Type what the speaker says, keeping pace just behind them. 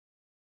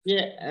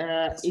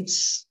Yeah,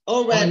 it's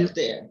already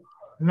there.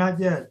 Not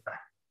yet.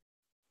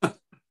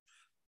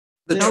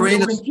 The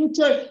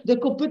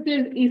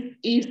computer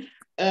is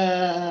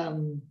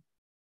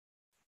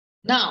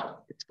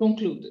now it's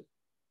concluded.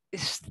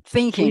 It's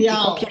thinking,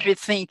 the computer is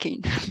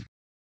thinking.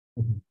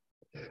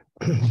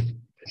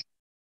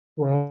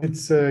 Well,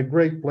 it's a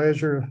great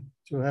pleasure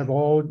to have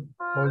all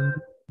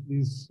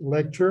this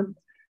lecture.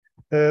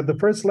 The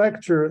first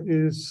lecture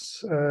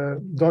is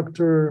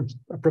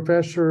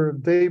Professor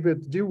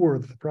David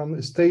Dilworth from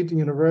the State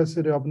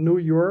University of New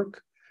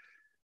York,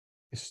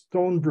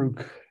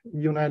 Stonebrook,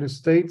 United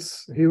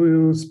States. He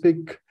will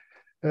speak.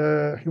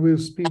 He will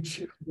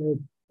speak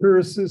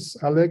Peirce's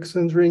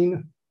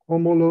Alexandrine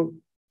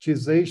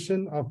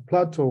Homologization of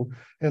Plato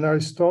and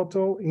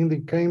Aristotle in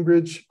the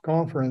Cambridge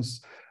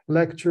Conference,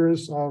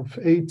 lectures of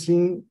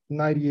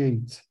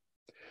 1898.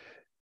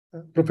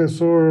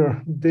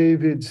 Professor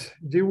David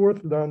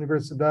Dilworth, da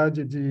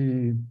Universidade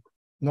de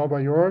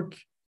Nova York,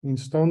 em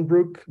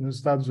Stonebrook, nos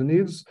Estados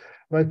Unidos,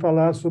 vai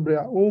falar sobre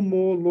a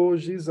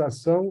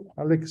homologização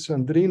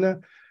alexandrina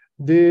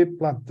de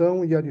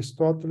Platão e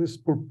Aristóteles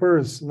por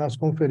Peirce nas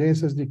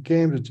Conferências de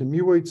Cambridge, de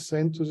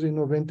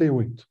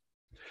 1898.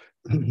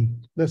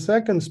 The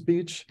second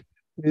speech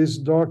is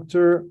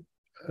Dr.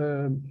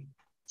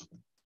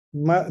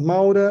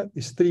 Maura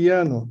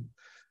Striano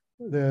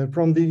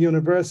from the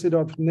University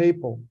of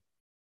Naples,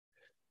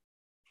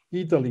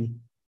 Italy.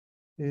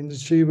 And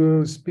she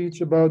will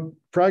speak about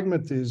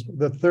pragmatism,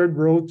 the third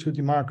road to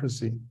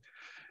democracy.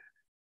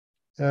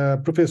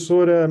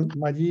 Professora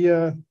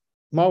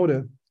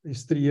Maura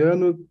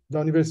Striano,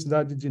 da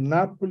Universidade de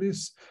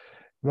Nápoles,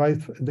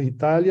 da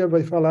Itália,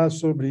 vai falar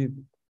sobre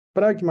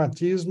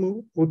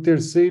pragmatismo, o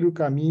terceiro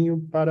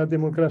caminho para a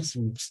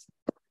democracia.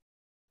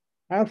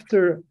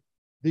 After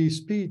the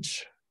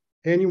speech,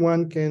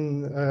 anyone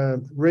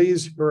can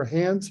raise your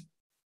hand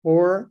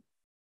or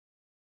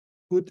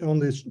put on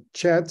the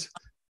chat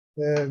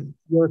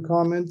your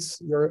comments,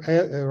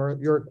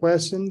 your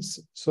questions,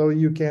 so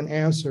you can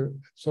answer,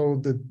 so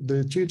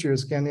the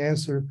teachers can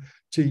answer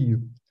to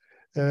you.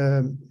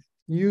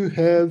 You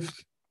have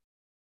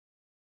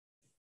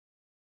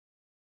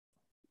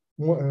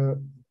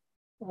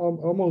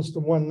almost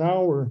 1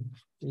 hour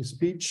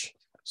speech,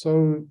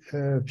 so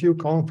feel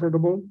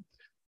comfortable.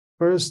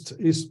 First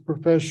is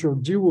Professor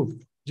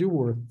Dilworth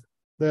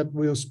that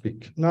will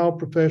speak. Now,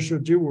 Professor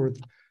Dilworth,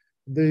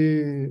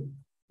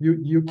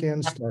 you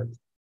can start.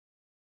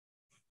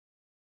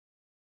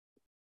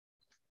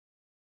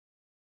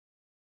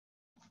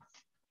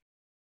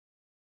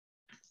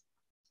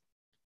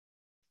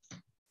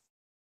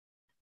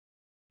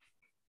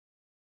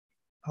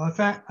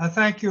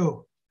 Thank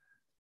you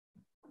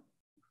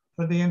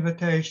for the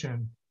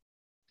invitation.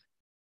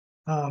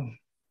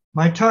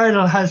 My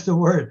title has the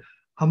word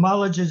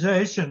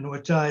homologization,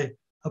 which I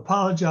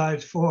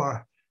apologize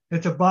for.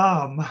 It's a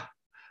bomb,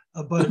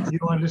 but you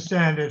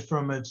understand it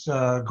from its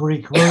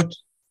Greek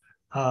roots.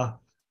 I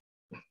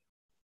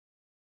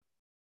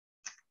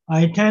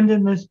attend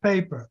in this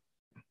paper,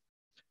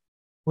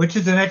 which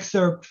is an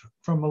excerpt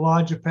from a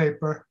larger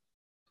paper,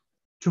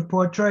 to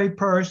portray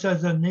Peirce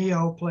as a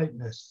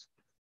Neoplatonist.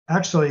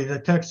 Actually, the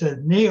text says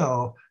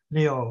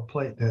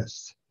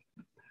Neoplatonist.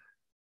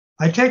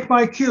 I take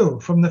my cue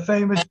from the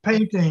famous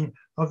painting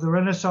of the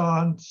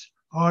Renaissance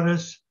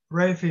artist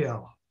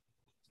Raphael,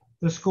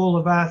 The School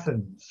of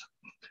Athens,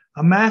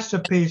 a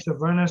masterpiece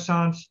of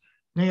Renaissance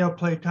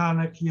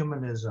Neoplatonic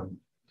humanism.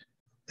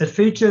 It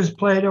features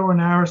Plato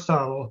and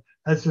Aristotle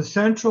as the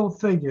central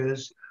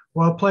figures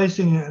while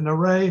placing an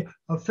array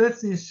of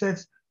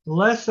 56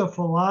 lesser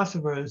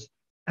philosophers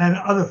and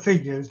other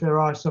figures, there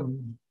are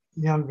some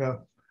younger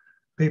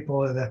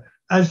people in there,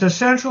 as the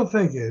central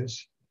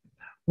figures,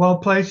 while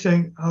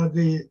placing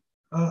the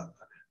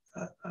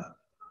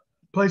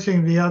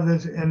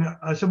others in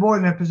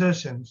subordinate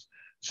positions,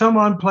 some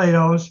on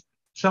Plato's,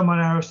 some on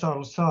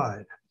Aristotle's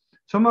side.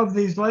 Some of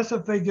these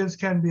lesser figures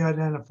can be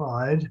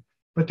identified,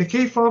 but the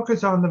key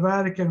focus on the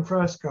Vatican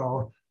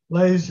fresco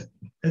lays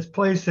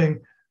Plato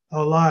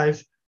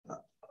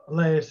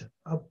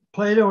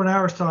and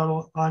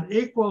Aristotle on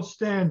equal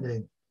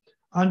standing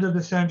under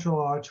the central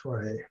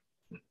archway,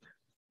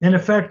 in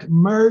effect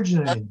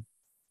merging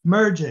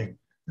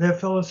their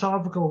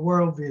philosophical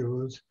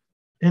worldviews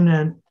in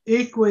an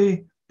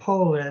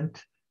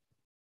equipolant,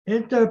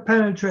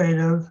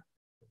 interpenetrative,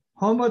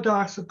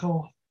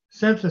 homodoxical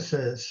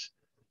synthesis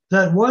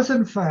that was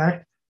in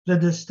fact the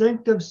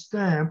distinctive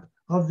stamp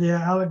of the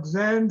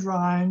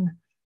Alexandrine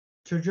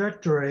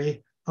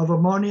trajectory of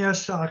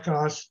Ammonius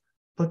Saccas,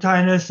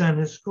 Plotinus, and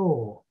his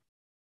school.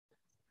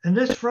 In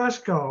this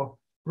fresco,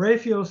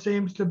 Raphael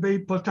seems to be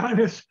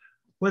Plotinus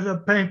with a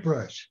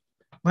paintbrush.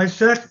 My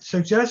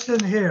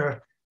suggestion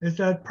here is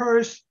that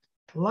Peirce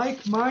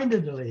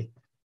like-mindedly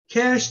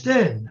cashed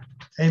in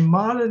a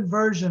modern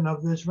version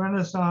of this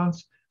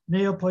Renaissance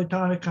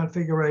Neoplatonic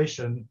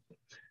configuration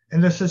in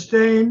the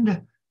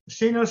sustained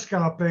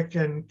xenoscopic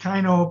and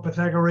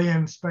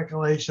kino-Pythagorean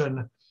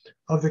speculation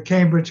of the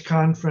Cambridge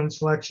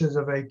Conference lectures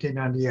of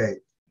 1898.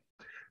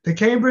 The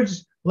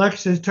Cambridge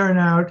lectures turn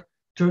out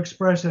to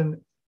express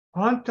an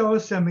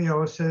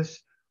ontosemiosis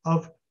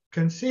of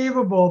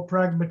conceivable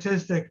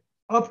pragmatistic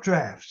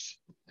updrafts,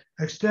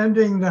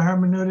 extending the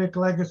hermeneutic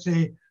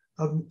legacy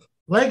of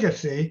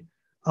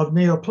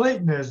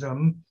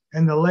Neoplatonism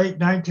in the late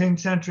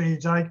 19th century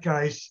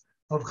zeitgeist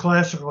of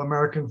classical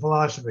American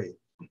philosophy.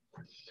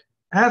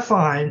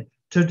 Affine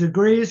to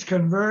degrees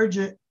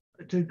converging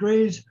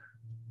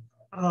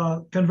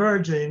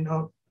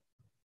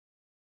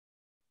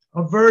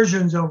of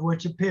versions of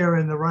which appear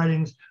in the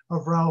writings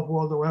of Ralph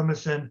Waldo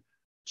Emerson,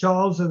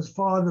 Charles's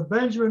father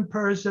Benjamin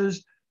Peirce,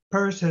 his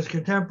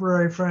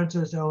contemporary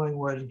Francis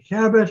Ellingwood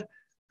Cabot,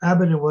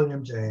 Abbott and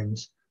William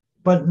James,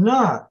 but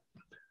not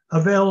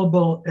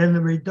available in the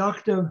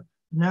reductive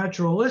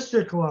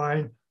naturalistic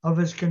line of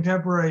his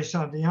contemporary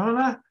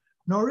Santayana,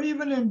 nor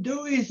even in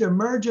Dewey's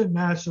emergent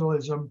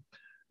naturalism,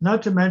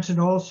 not to mention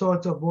all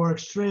sorts of more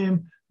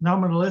extreme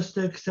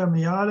nominalistic,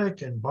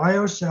 semiotic, and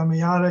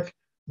biosemiotic,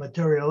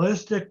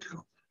 materialistic,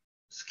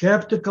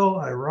 skeptical,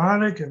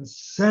 ironic, and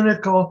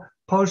cynical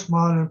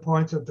postmodern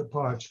points of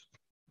departure.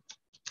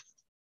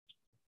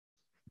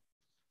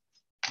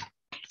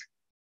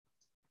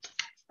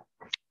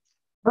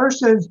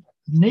 Peirce's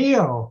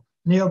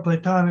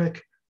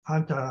Neoplatonic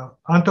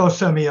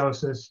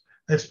ontosemiosis,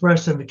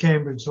 expressed in the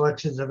Cambridge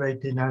Lectures of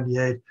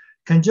 1898,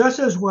 can just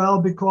as well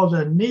be called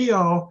a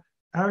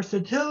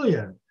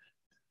neo-Aristotelian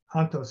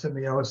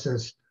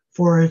ontosemiosis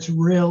for its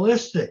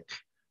realistic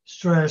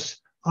stress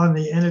on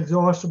the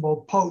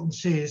inexhaustible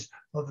potencies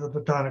of the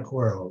Platonic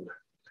world.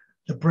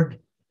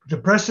 The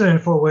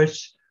precedent for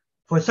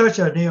such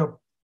a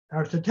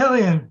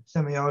neo-Aristotelian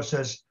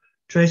semiosis,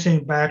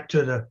 tracing back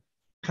to the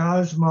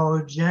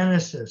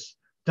cosmogenesis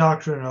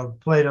doctrine of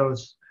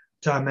Plato's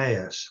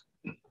Timaeus.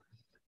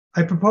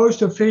 I propose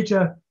to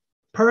feature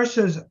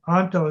Peirce's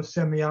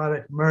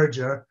ontosemiotic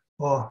merger,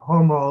 or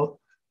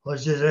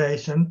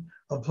homologization,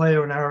 of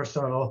Plato and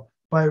Aristotle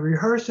by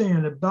rehearsing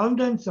an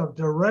abundance of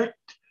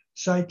direct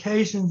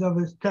citations of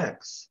his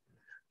texts,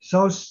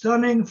 so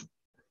stunning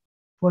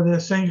for their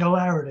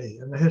singularity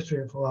in the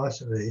history of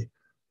philosophy,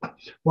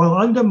 while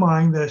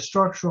undermining their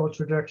structural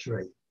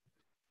trajectory.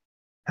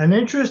 An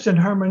interest in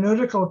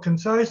hermeneutical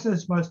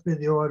conciseness must be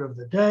the order of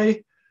the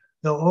day,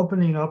 though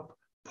opening up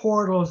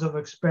portals of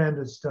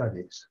expanded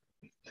studies.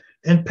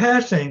 In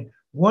passing,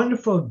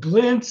 wonderful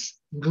glints,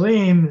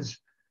 gleams,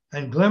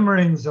 and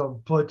glimmerings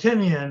of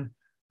Plotinian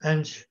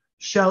and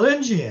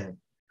Schellingian,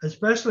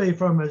 especially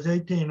from his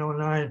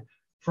 1809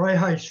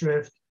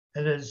 Freiheitsschrift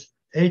and his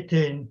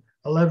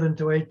 1811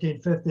 to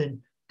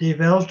 1815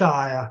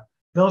 Die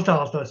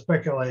Weltalter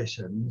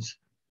speculations,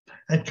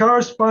 and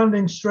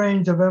corresponding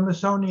strains of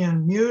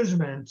Emersonian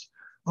musement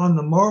on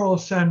the moral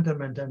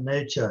sentiment and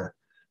nature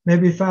may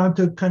be found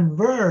to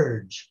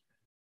converge,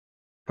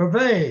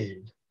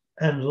 pervade,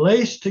 and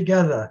lace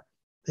together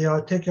the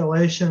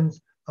articulations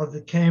of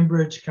the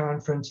Cambridge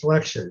Conference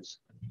lectures.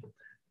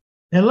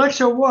 In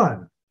Lecture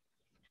 1,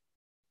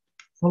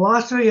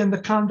 Philosophy and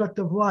the Conduct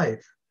of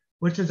Life,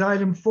 which is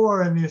item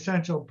 4 in the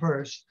Essential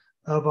Peirce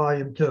of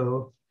Volume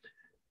 2,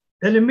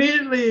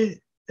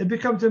 it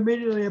becomes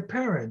immediately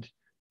apparent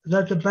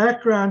that the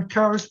background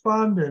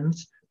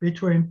correspondence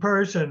between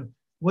Peirce and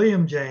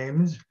William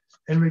James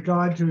in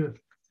regard to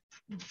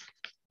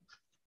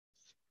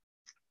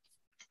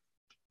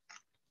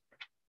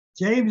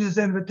James's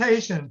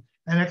invitation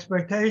and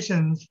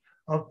expectations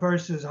of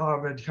Peirce's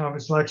Harvard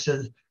Conference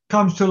lectures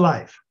comes to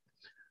life.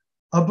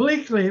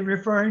 Obliquely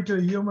referring to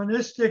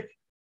humanistic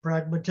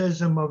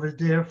pragmatism of his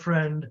dear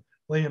friend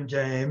William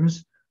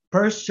James,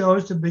 Peirce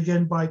chose to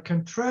begin by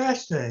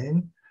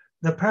contrasting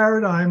the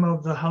paradigm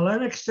of the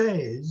Hellenic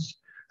sage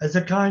as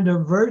a kind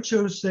of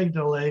virtue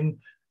signaling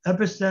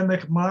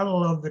epistemic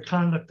model of the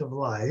conduct of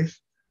life,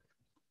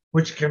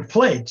 which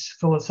conflates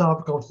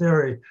philosophical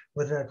theory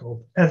with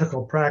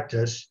ethical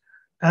practice,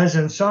 as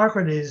in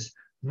Socrates,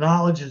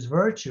 knowledge is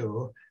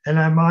virtue, and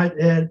I might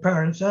add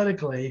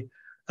parenthetically,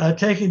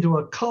 taken to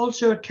a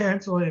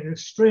culture-canceling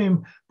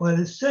extreme by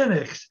the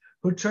cynics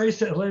who trace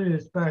their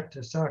lineage back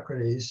to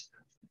Socrates,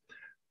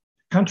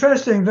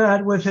 contrasting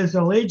that with his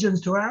allegiance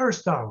to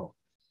Aristotle,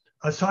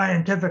 a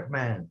scientific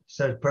man,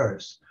 says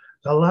Peirce.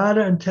 The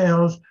latter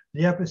entails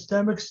the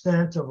epistemic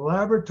stance of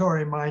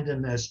laboratory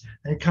mindedness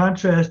in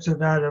contrast to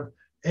that of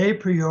a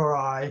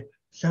priori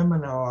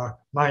seminar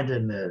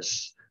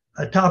mindedness,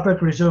 a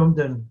topic resumed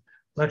in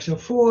Lecture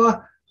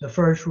 4, the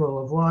first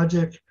rule of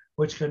logic,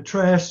 which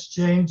contrasts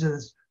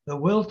James's the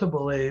will to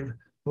believe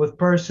with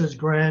Peirce's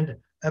grand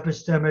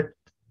epistemic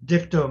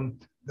dictum,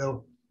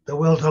 the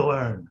will to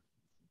learn.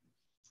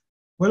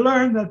 We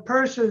learn that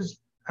Peirce's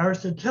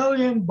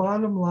Aristotelian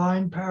bottom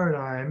line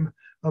paradigm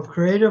of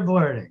creative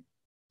learning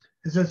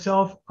is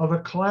itself of a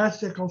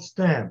classical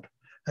stamp,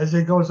 as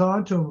it goes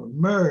on to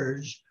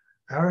merge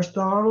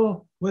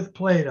Aristotle with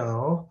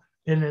Plato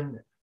in a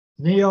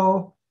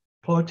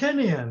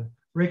Neo-Platonian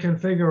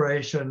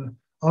reconfiguration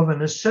of an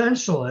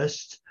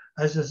essentialist,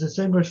 as is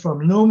distinguished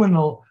from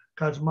noumenal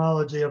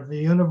cosmology of the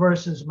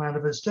universe's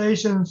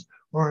manifestations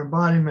or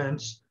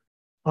embodiments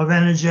of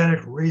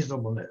energetic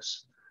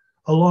reasonableness,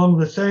 along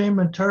the same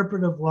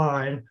interpretive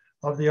line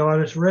of the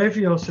artist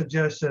Raphael's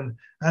suggestion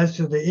as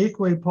to the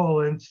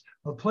equipolence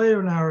of Plato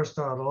and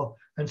Aristotle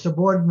and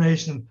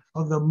subordination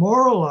of the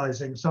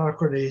moralizing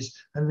Socrates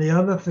and the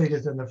other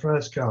figures in the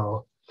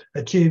fresco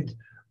achieved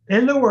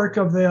in the work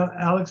of the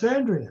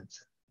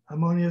Alexandrians,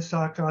 Ammonius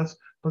Saccas,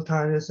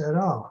 Plotinus et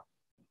al.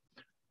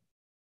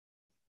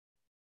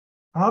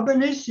 Ab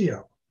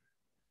initio,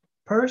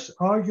 Peirce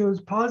argues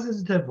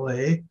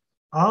positively,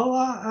 a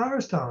la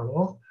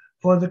Aristotle,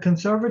 for the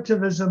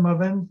conservatism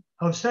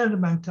of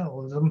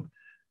sentimentalism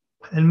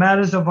in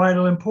matters of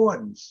vital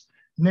importance,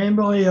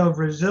 namely of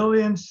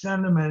resilient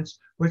sentiments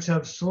which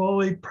have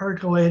slowly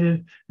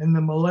percolated in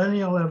the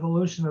millennial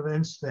evolution of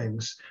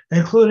instincts,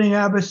 including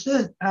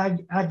agapistic,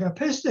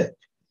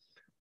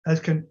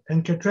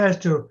 in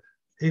contrast to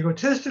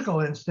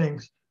egotistical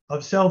instincts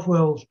of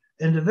self-willed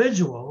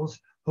individuals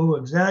who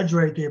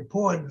exaggerate the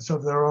importance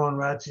of their own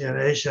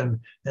ratiocination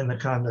in the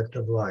conduct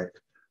of life.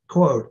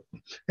 Quote,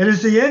 it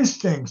is the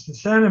instincts, the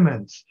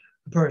sentiments,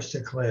 Peirce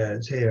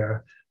declares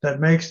here,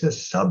 that makes the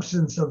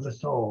substance of the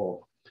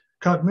soul.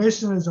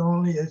 Cognition is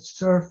only its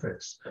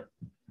surface,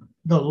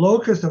 the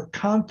locus of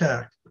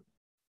contact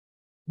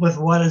with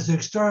what is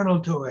external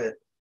to it.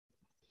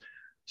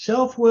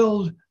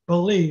 Self-willed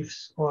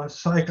beliefs or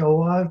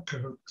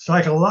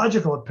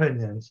psychological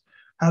opinions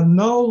have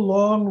no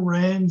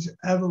long-range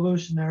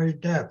evolutionary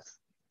depth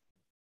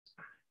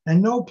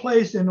and no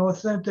place in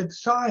authentic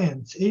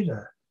science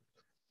either.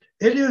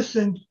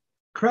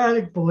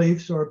 Idiosyncratic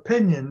beliefs or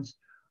opinions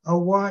are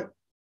what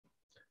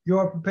you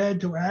are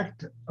prepared to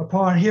act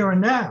upon here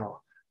and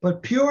now,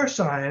 but pure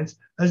science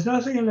has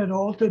nothing at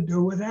all to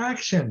do with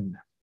action,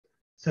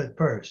 said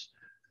Peirce.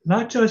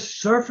 Not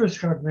just surface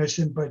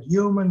cognition, but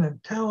human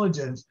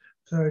intelligence.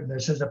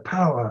 Thirdness is a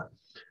power.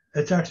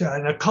 It's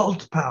actually an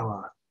occult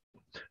power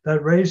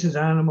that raises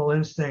animal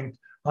instinct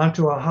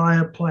onto a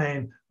higher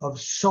plane of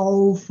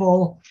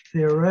soulful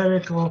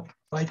theoretical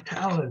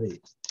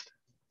vitality.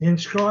 He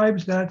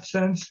inscribes that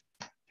sense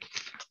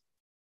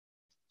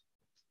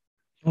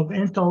of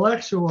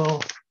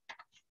intellectual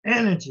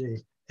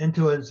energy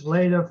into his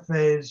later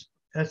phase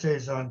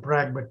essays on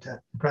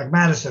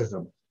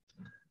pragmaticism.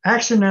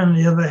 Action, on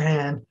the other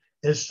hand,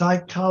 is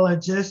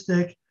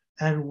psychologistic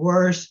and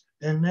worse,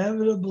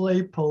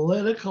 inevitably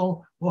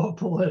political or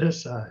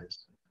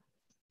politicized.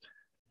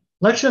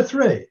 Lecture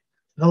 3,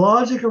 The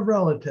Logic of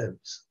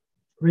Relatives,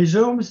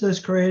 resumes this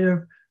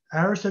creative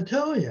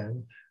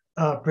Aristotelian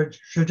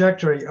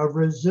trajectory of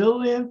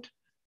resilient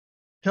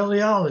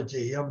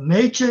teleology of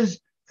nature's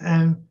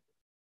and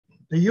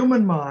the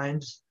human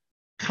mind's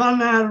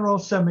connatural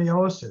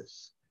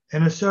semiosis,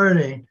 in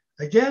asserting,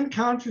 again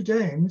contra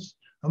James,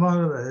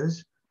 among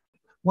others,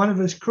 one of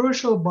his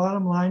crucial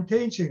bottom line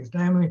teachings,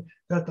 namely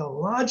that the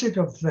logic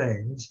of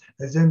things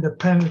is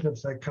independent of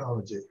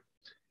psychology.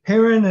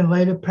 Herein, in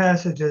later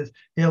passages,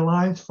 he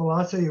aligns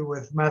philosophy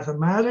with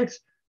mathematics,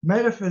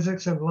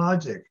 metaphysics, and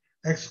logic,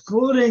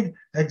 excluding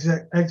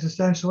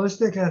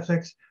existentialistic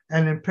ethics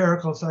and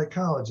empirical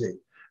psychology,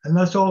 and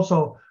thus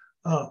also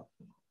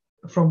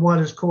from what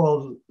is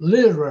called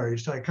literary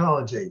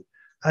psychology,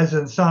 as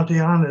in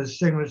Santayana's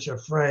signature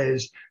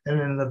phrase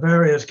and in the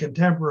various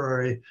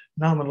contemporary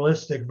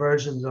nominalistic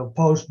versions of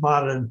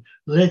postmodern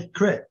lit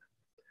crit,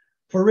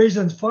 for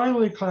reasons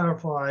finally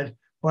clarified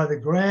by the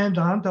grand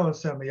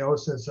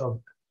ontosemiosis of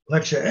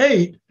Lecture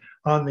 8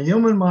 on the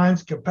human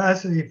mind's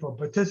capacity for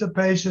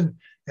participation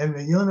in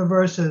the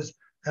universe's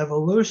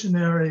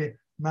evolutionary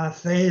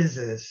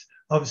mathesis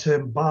of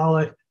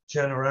symbolic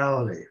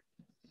generality.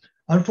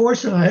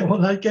 Unfortunately, I will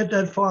not get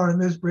that far in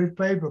this brief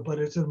paper, but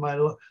it's in my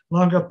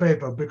longer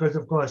paper because,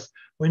 of course,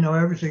 we know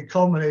everything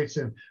culminates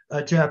in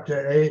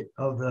chapter 8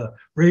 of the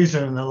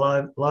Reason and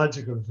the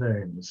Logic of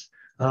Things,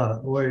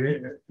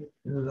 where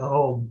the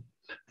whole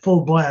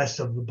full blast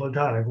of the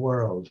Platonic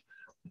world.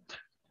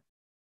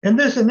 In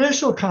this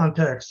initial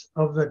context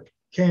of the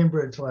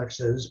Cambridge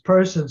lectures,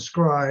 Peirce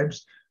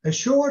inscribes a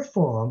short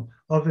form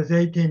of his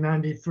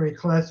 1893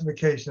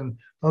 classification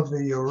of the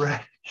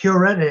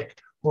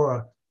heuristic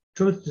or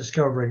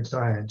truth-discovering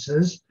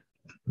sciences,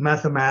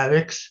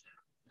 mathematics,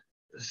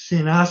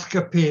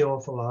 sinoscopy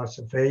or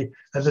philosophy,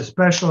 and the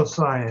special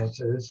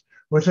sciences,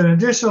 with an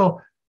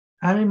additional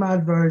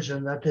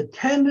animadversion that the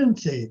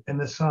tendency in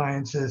the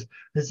sciences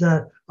is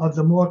that of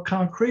the more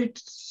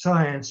concrete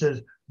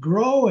sciences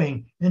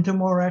growing into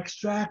more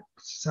abstract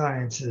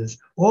sciences,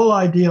 all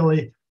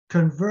ideally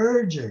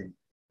converging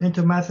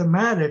into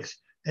mathematics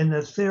in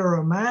the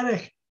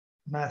theorematic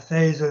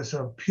mathesis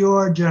of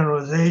pure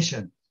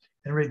generalization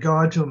in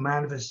regard to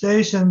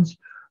manifestations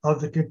of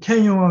the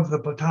continuum of the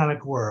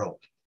Platonic world,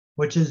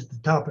 which is the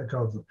topic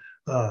of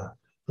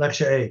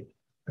Lecture 8,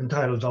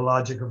 entitled The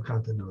Logic of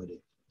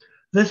Continuity.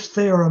 This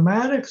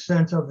theorematic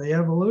sense of the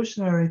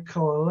evolutionary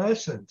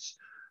coalescence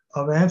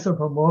of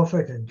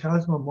anthropomorphic and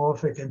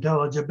cosmomorphic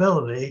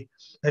intelligibility,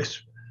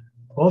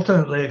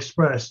 ultimately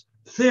expressed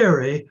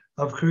theory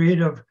of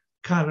creative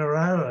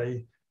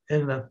continuity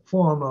in the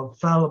form of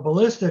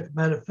fallibilistic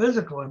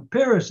metaphysical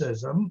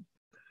empiricism,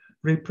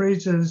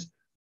 reprises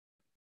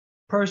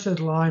Peirce's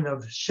line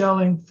of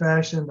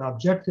Schelling-fashioned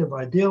objective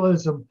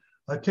idealism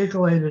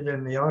articulated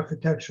in the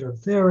Architecture of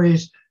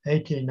Theories,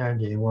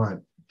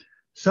 1891.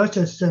 Such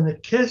a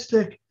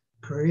synergistic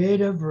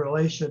creative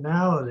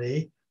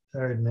relationality,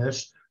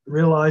 thirdness,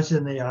 realized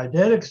in the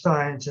eidetic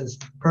sciences,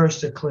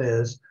 Peirce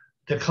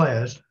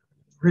declares,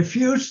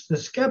 refutes the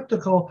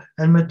skeptical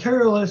and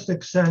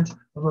materialistic sense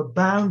of a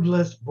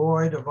boundless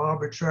void of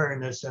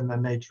arbitrariness in the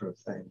nature of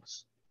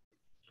things.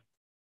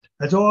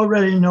 As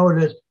already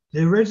noted,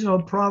 the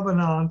original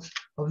provenance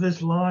of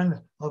this line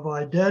of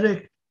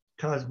eidetic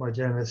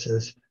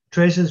cosmogenesis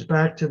traces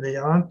back to the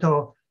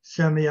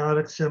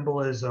onto-semiotic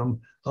symbolism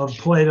of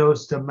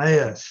Plato's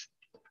Timaeus,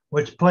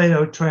 which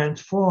Plato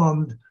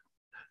transformed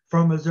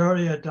from his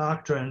earlier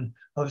doctrine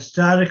of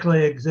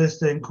statically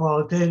existing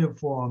qualitative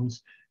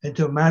forms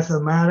into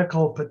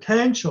mathematical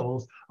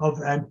potentials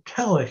of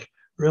angelic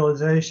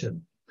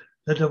realization.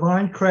 The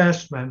divine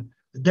craftsman,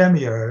 the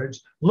demiurge,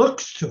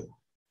 looks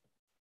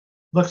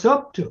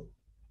up to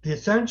the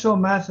essential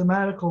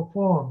mathematical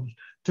forms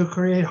to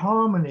create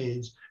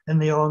harmonies in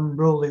the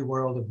unruly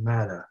world of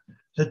matter.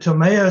 The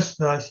Timaeus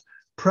thus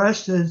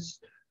presses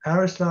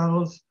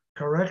Aristotle's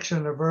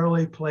correction of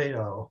early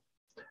Plato,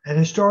 and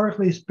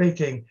historically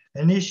speaking,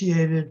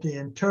 initiated the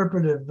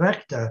interpretive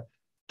vector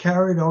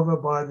carried over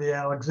by the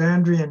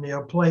Alexandrian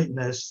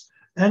Neoplatonists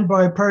and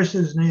by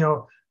Peirce's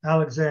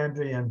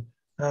Neo-Alexandrian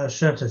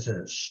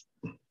synthesis.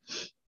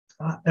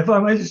 If I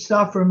may just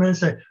stop for a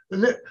minute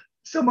and say,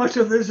 so much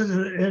of this is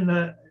in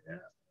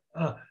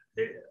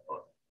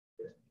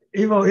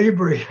Ivo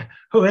Ibri,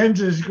 who ends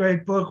his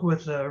great book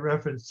with a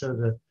reference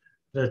to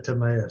the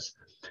Timaeus.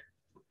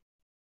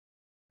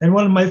 In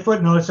one of my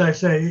footnotes, I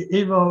say,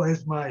 Ivo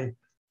is my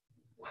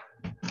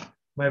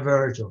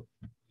Virgil.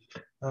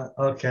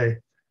 Okay.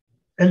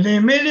 In the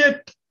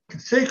immediate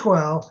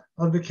sequel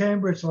of the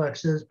Cambridge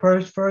lectures,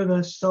 Peirce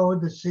further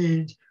sowed the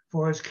seeds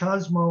for his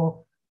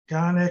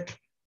cosmogonic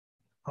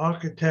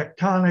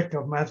architectonic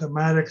of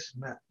mathematics,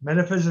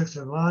 metaphysics,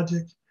 and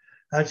logic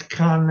as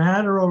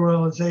connatural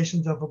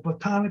realizations of a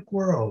Platonic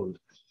world,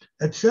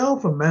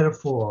 itself a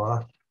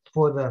metaphor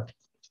for the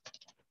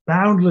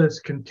boundless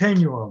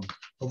continuum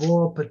of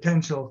all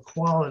potential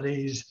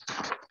qualities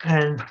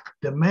and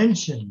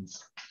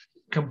dimensions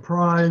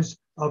comprised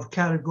of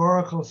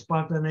categorical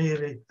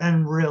spontaneity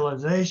and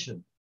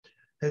realization.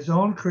 His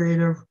own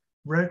creative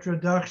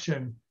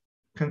retroduction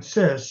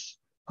consists,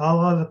 a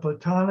la the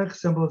Platonic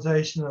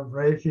symbolization of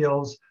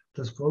Raphael's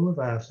The School of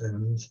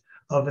Athens,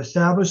 of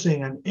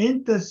establishing an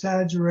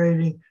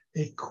intersaturating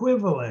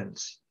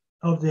equivalence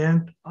of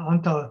the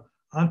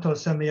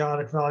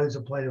ontosemiotic values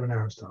of Plato and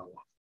Aristotle.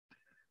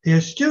 He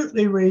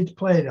astutely reads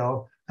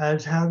Plato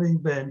as having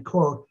been,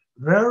 quote,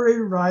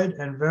 very right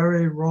and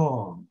very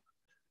wrong,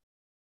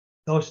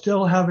 though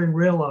still having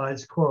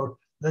realized, quote,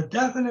 the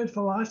definite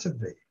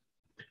philosophy.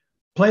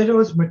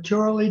 Plato's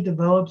maturely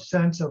developed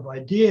sense of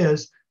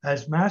ideas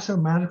as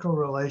mathematical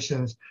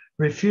relations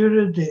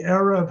refuted the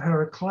error of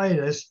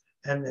Heraclitus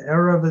and the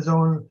error of his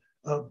own,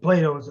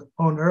 Plato's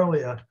own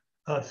earlier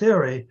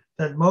theory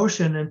that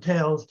motion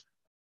entails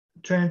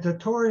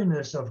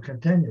transitoriness of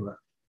continua.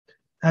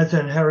 As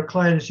in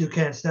Heraclitus, you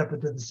can't step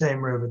into the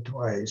same river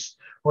twice,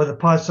 or the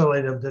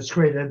postulate of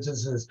discrete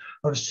instances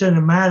of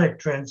cinematic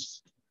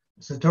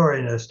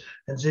transitoriness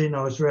and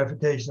Zeno's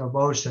refutation of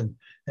motion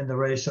in the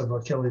race of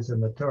Achilles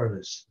and the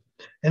tortoise.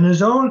 In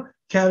his own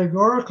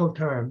categorical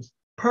terms,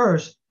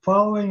 Peirce,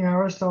 following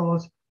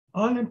Aristotle's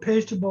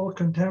unimpeachable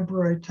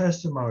contemporary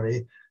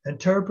testimony,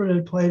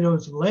 interpreted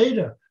Plato's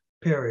later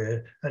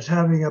period as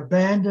having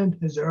abandoned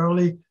his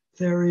early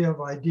theory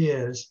of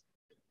ideas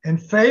in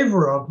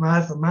favor of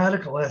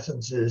mathematical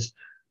essences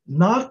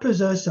not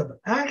possessed of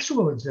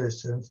actual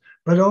existence,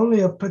 but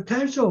only of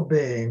potential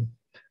being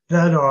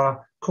that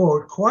are,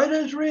 quote, quite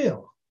as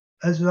real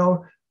as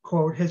though,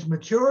 quote, his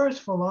maturest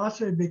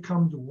philosophy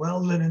becomes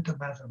welded into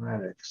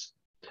mathematics.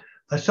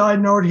 A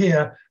side note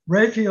here,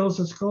 Raphael's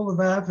The School of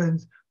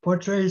Athens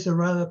portrays a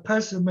rather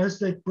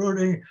pessimistic,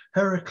 brooding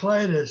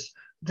Heraclitus,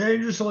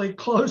 dangerously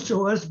close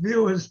to us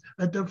viewers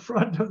at the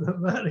front of the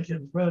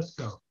Vatican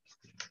fresco.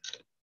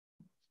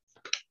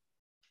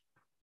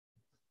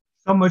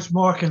 So much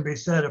more can be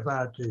said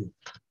about the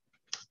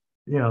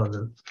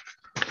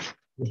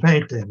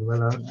painting,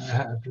 but I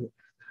have to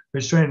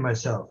restrain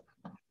myself.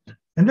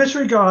 In this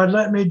regard,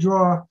 let me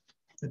draw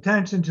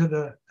attention to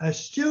the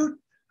astute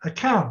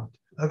account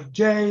of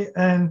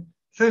J.N.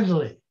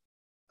 Findley,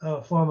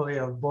 formerly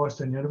of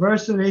Boston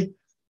University,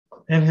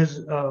 in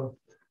his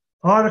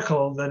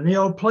article, The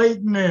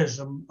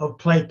Neoplatonism of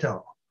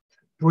Plato,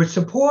 which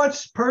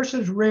supports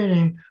Peirce's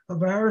reading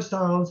of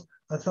Aristotle's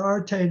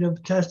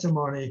authoritative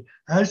testimony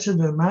as to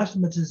the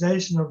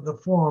mathematization of the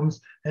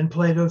forms in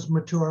Plato's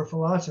mature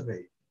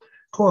philosophy.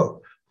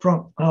 Quote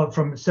from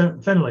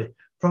Findley,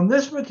 from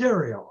this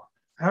material,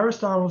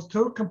 Aristotle's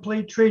two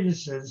complete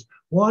treatises,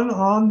 one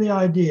on the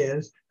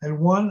ideas and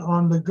one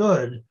on the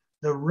good,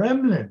 the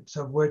remnants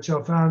of which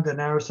are found in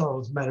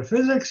Aristotle's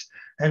Metaphysics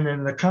and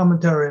in the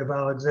commentary of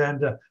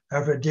Alexander,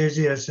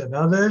 Aphrodisias, and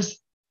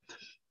others,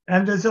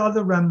 and there's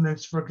other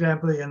remnants, for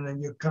example, in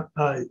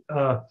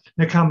the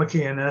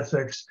Nicomachean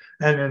Ethics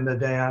and in the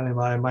De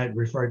Anima I might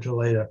refer to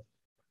later.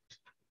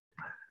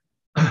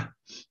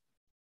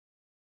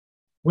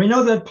 We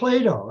know that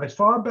Plato, as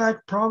far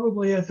back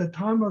probably at the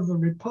time of the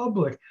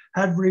Republic,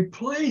 had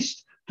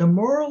replaced the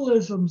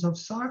moralisms of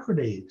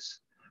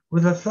Socrates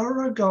with a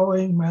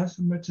thoroughgoing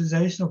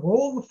mathematization of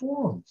all the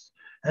forms,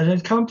 and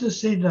had come to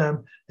see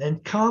them in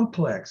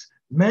complex,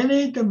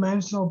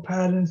 many-dimensional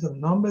patterns of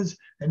numbers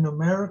and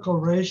numerical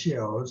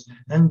ratios,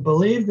 and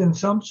believed in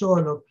some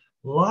sort of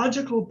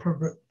logical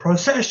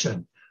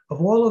procession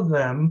of all of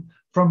them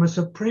from a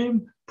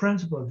supreme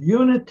principle of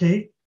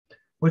unity,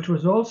 which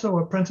was also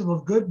a principle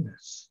of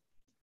goodness.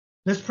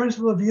 This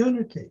principle of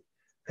unity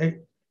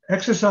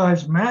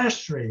exercised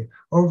mastery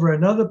over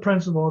another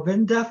principle of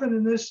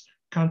indefiniteness,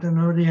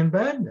 continuity, and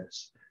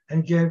badness,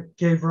 and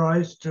gave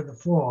rise to the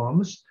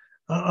forms,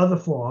 other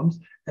forms,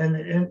 and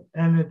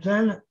it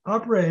then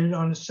operated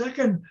on a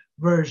second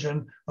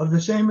version of the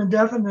same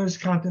indefiniteness,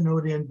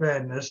 continuity, and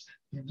badness,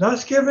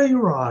 thus giving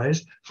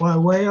rise, by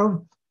way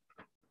of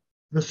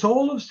the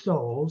soul of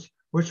souls,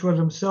 which were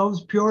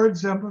themselves pure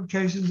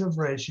exemplifications of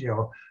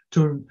ratio,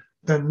 to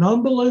the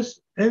numberless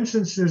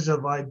instances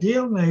of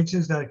ideal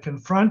natures that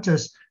confront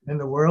us in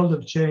the world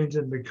of change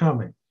and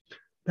becoming.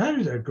 That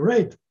is a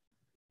great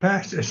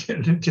passage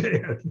in the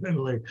J.F.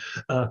 Finley.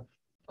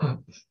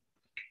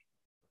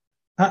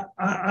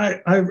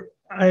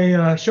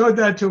 I showed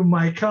that to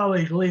my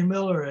colleague Lee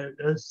Miller at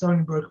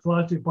Stonebrook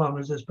Philosophy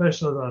Department, who's a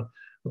specialist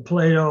on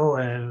Plato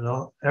and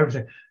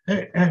everything.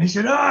 And he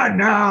said, "Oh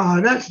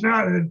no, that's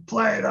not in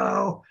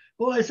Plato."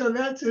 Well, I said,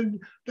 that's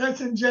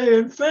in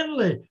J.N.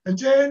 Finley. And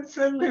J.N.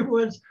 Finley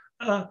was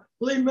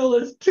Lee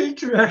Miller's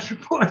teacher at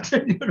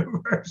Washington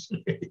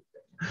University.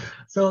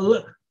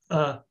 So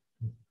the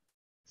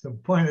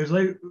point is,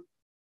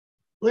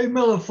 Lee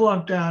Miller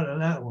flunked out on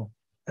that one,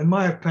 in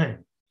my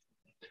opinion.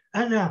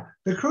 And now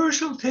the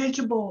crucial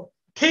teachable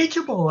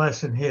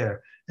lesson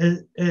here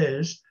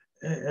is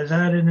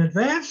that in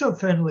advance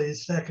of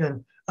Finley's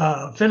account,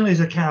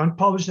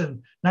 published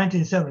in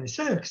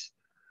 1976,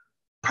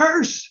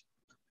 Peirce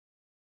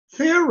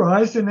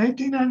theorized in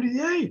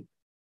 1898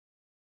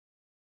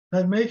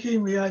 that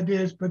making the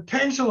ideas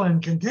potential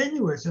and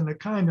continuous in a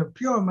kind of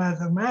pure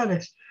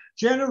mathematics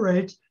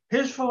generates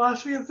his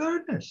philosophy of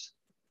thirdness.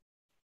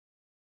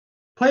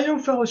 Plato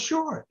fell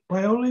short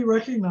by only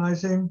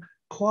recognizing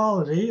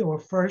quality or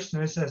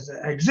firstness as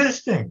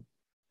existing,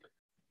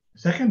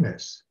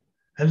 secondness,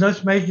 and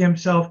thus making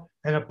himself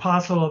an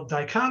apostle of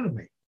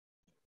dichotomy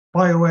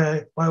by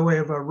way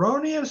of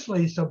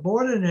erroneously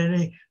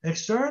subordinating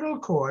external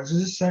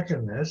causes,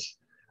 secondness,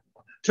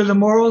 to the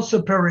moral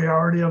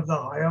superiority of the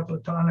higher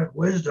Platonic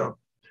wisdom,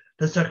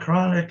 the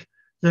Socratic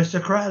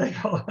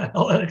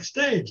Hellenic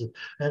stage,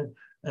 and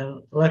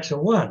lecture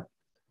 1.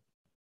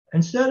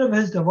 Instead of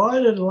his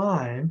divided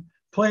line,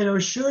 Plato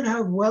should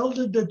have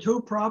welded the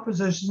two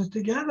propositions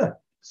together,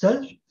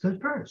 says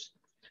Peirce,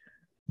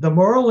 the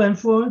moral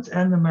influence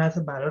and the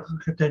mathematical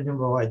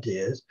continuum of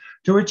ideas,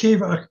 to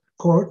achieve a,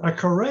 quote, a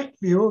correct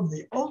view of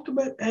the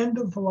ultimate end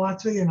of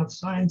philosophy and of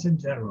science in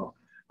general,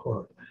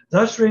 quote,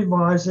 thus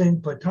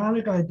revising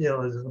Platonic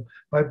idealism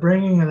by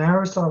bringing an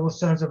Aristotle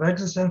sense of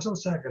existential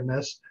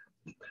secondness,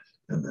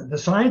 the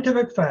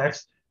scientific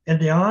facts, and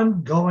the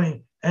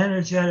ongoing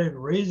energetic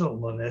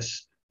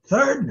reasonableness,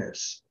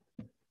 thirdness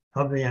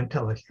of the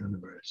angelic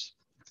universe.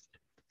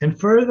 In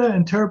further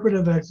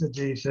interpretive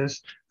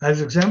exegesis,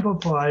 as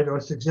exemplified or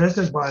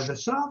suggested by the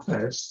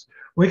sophists,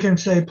 we can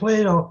say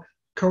Plato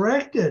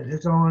corrected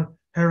his own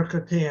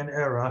Heraclitean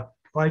error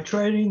by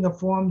trading the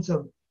forms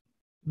of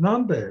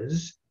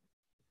numbers,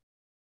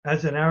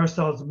 as in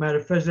Aristotle's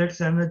Metaphysics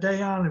and the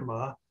De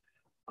Anima.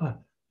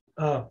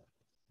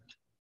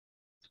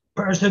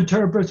 Peirce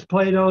interprets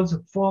Plato's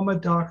former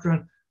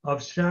doctrine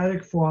of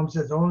static forms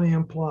as only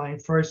implying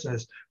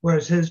firstness,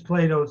 whereas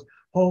Plato's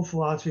whole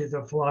philosophy is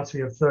a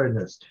philosophy of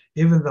thirdness,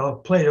 even though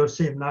Plato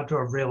seemed not to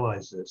have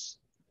realized this.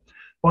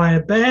 By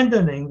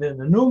abandoning the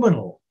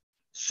noumenal,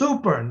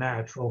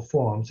 supernatural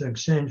forms in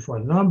exchange for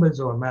numbers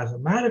or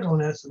mathematical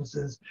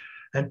essences,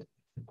 and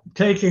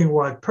taking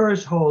what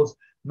Peirce holds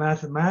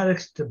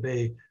mathematics to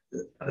be,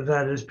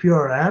 that is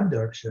pure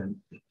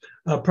abduction,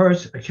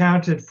 Peirce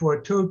accounted for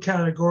two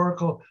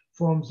categorical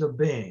forms of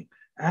being: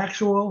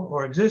 actual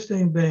or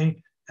existing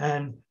being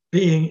and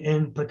being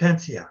in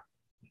potentia.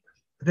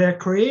 Their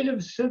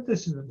creative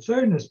synthesis of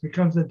thirdness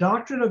becomes the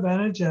doctrine of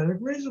energetic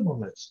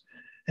reasonableness,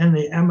 and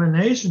the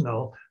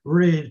emanational,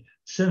 read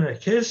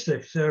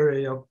synechistic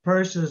theory of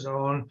Peirce's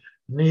own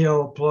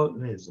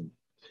Neoplatonism,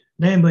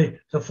 namely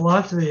the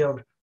philosophy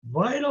of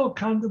vital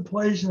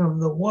contemplation of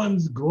the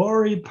one's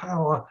glory,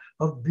 power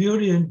of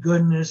beauty and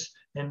goodness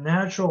in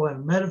natural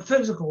and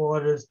metaphysical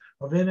orders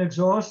of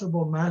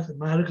inexhaustible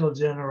mathematical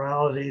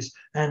generalities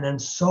and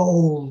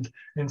ensouled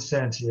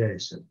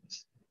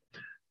instantiations.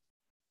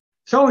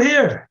 So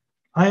here,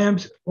 I am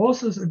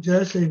also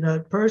suggesting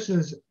that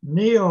Peirce's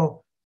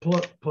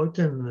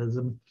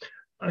Neoplatonism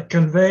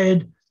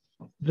conveyed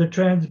the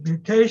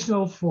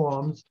transmutational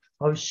forms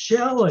of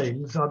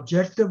Schelling's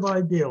objective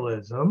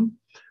idealism,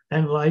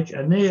 and like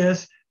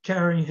Aeneas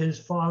carrying his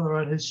father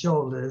on his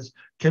shoulders,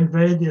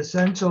 conveyed the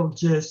essential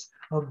gist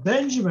of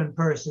Benjamin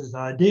Peirce's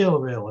ideal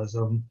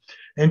realism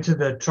into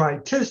the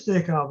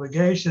tritistic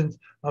obligations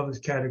of his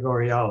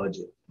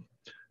categoriology.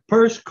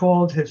 Peirce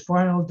called his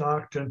final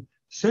doctrine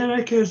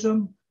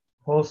Synechism,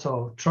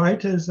 also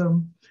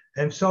tritism,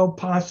 and so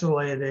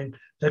postulating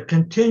the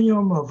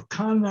continuum of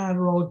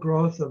connatural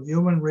growth of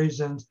human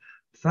reason's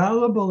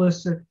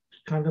fallibilistic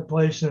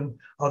contemplation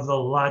of the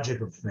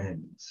logic of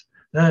things,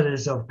 that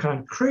is, of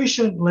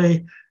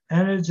concretely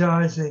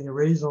energizing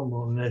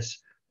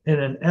reasonableness in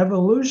an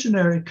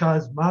evolutionary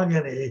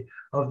cosmogony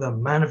of the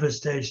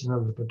manifestation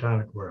of the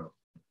Platonic world.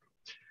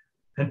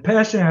 In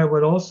passing, I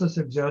would also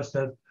suggest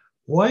that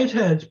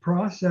Whitehead's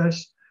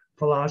process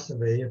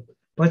philosophy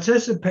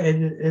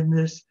participated in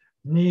this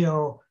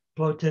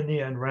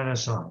Neo-Platonian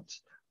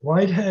Renaissance.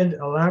 Whitehead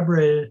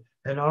elaborated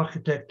an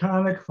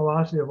architectonic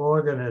philosophy of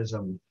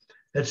organism,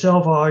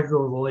 itself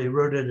arguably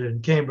rooted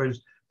in Cambridge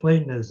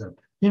Platonism.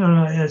 You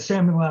know,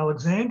 Samuel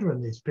Alexandrine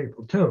and these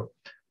people too,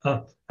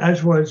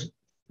 as was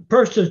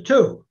Peirce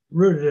too,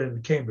 rooted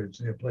in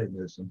Cambridge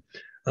Platonism.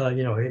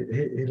 You know,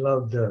 he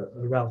loved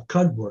Ralph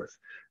Cudworth.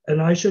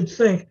 And I should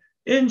think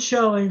in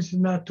Schelling's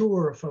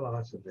Natur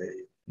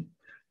philosophy,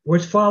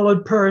 which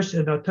followed Peirce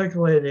in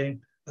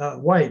articulating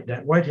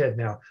Whitehead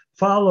now,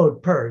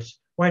 followed Peirce,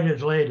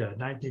 Whitehead's later,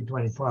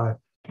 1925,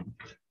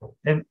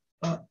 and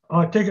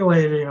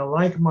articulating a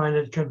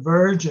like-minded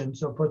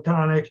convergence of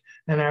Platonic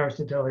and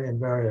Aristotelian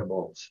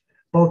variables.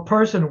 Both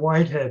Peirce and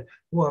Whitehead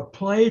were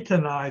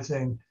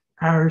Platonizing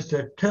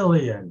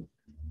Aristotelian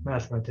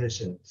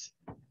mathematicians.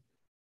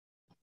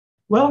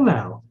 Well,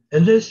 now,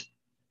 in this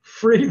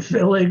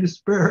free-filling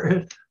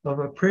spirit of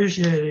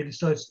appreciating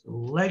such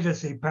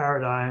legacy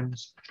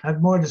paradigms, I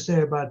have more to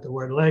say about the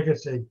word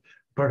legacy,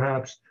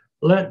 perhaps.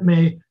 Let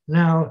me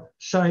now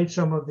cite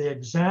some of the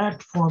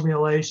exact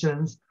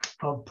formulations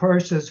of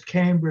Peirce's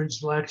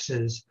Cambridge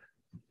lectures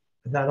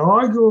that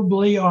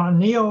arguably are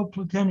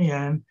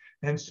Neoplatonian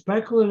and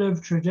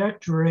speculative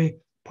trajectory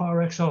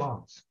par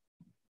excellence.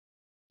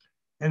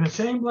 In the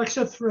same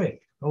lecture 3,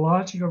 The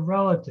Logic of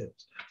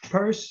Relatives,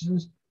 Peirce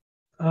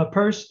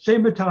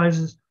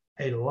thematizes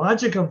a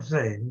logic of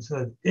things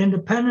that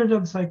independent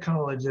of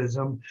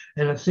psychologism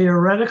in a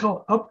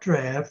theoretical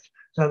updraft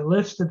that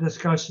lifts the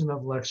discussion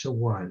of lecture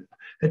 1.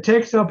 It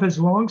takes up his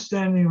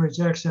long-standing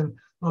rejection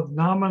of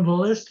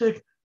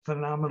nominalistic,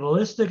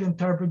 phenomenalistic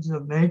interpretations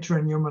of nature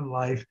and human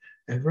life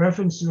in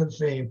reference to the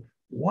theme,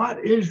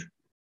 what is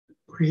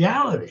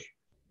reality?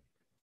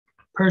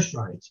 Peirce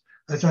writes,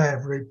 as I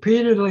have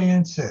repeatedly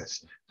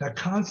insisted, the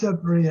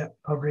concept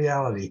of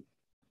reality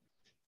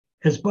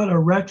is but a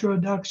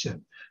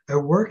retroduction, a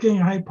working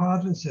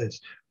hypothesis,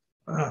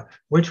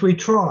 which we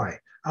try,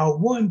 our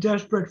one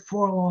desperate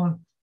forlorn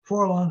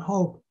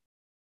hope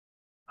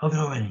of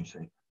knowing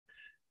anything.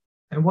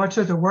 And what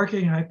such a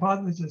working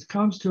hypothesis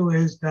comes to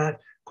is that,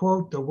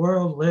 quote, the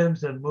world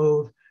lives and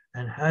moves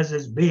and has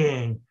its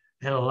being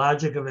in a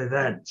logic of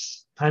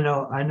events. I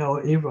know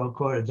Ivo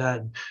quoted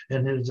that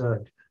in his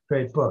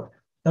great book.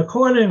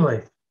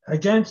 Accordingly,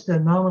 against the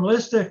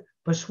nominalistic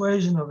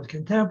persuasion of his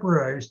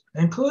contemporaries,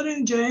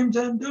 including James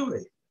and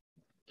Dewey,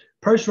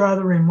 Peirce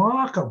rather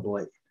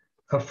remarkably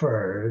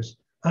declares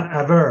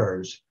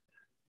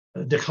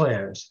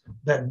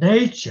that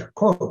nature,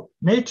 quote,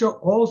 nature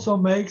also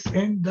makes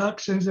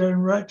inductions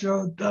and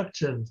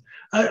retroductions.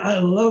 I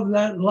love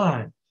that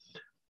line.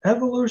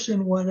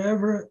 Evolution,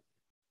 wherever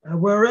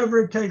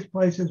it takes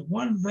place, is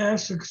one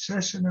vast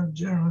succession of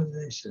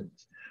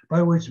generalizations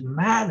by which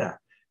matter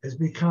is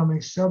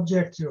becoming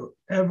subject to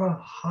ever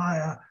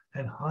higher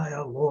and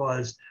higher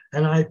laws.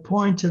 And I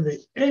point to the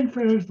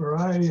infinite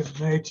variety of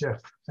nature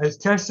as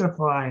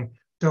testifying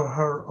to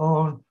her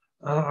own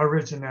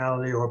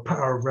originality or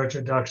power of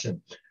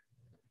retroduction.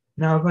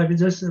 Now, if I could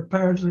just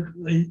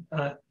paradoxically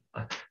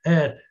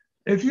add,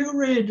 if you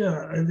read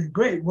the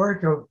great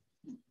work of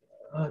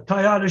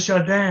Teilhard de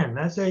Chardin,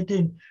 that's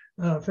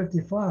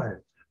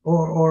 1855,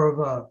 or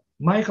of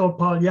Michael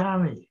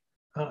Polanyi,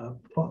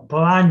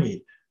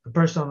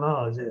 Personal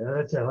Knowledge,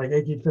 that's like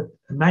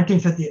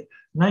 1955,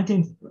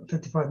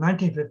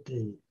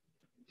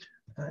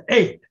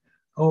 1958,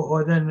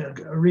 or then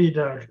read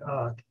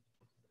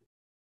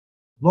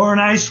Lauren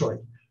Isley,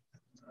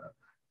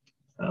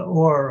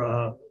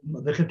 or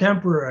the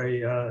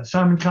contemporary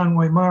Simon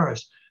Conway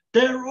Morris.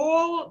 They're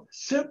all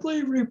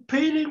simply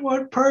repeating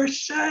what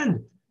Peirce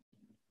said.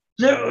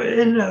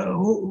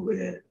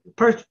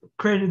 Peirce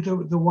created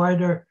the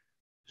wider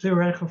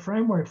theoretical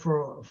framework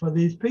for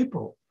these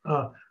people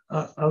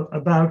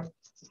about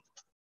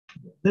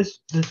this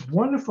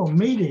wonderful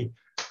meaty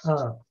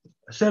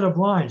set of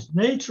lines.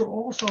 Nature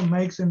also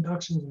makes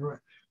inductions and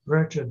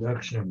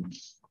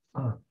retroductions.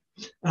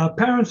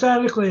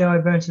 Parenthetically, I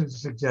venture to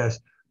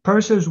suggest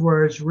Peirce's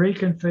words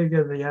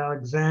reconfigure the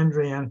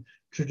Alexandrian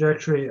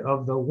trajectory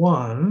of the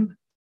one,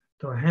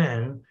 to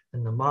hen,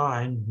 in the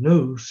mind,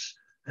 nous,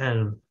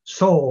 and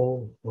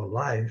soul, or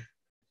life,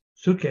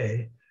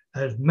 suke,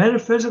 as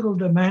metaphysical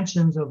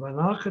dimensions of an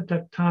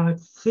architectonic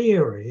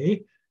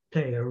theory,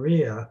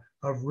 theoria,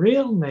 of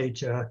real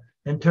nature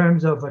in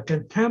terms of a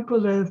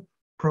contemplative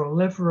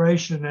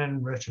proliferation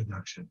and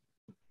reproduction.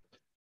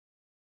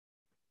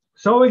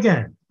 So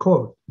again,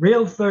 quote,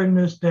 real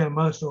thirdness there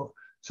must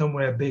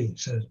somewhere be,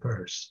 says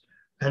Peirce.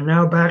 And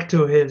now back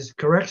to his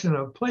correction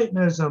of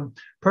Platonism,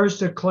 Peirce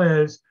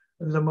declares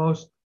the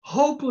most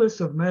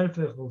hopeless of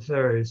metaphysical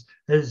theories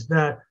is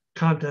that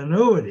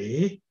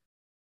continuity,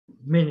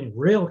 meaning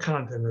real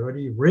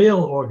continuity,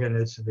 real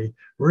organicity,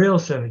 real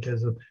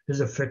syncretism, is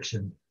a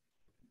fiction.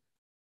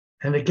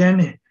 And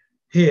again,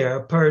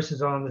 here, Peirce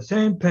is on the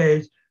same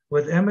page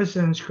with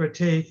Emerson's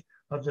critique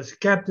of the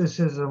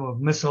skepticism of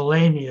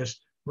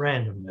miscellaneous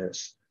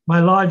randomness.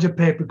 My larger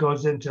paper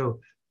goes into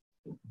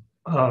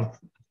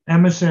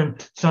Emerson,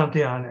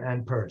 Santillan,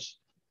 and Peirce.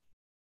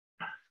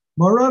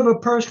 Moreover,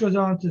 Peirce goes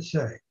on to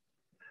say,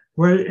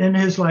 we're in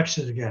his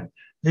lectures again,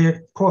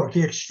 quote,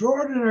 the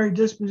extraordinary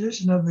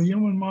disposition of the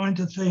human mind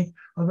to think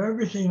of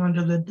everything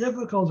under the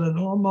difficult and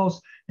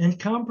almost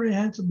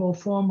incomprehensible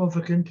form of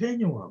a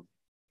continuum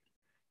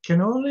can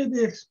only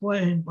be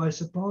explained by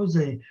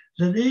supposing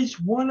that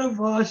each one of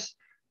us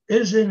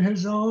is in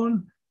his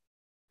own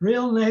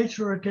real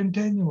nature a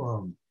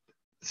continuum.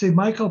 See,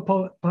 Michael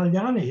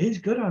Polanyi, he's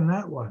good on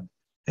that one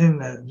in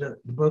the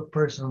book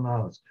Personal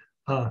Knowledge.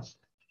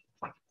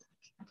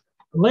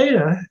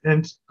 Later,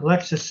 in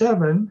lecture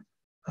 7,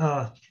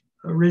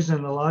 Reason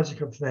and the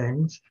Logic of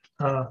Things,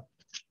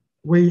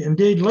 we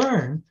indeed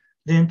learn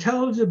the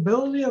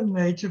intelligibility of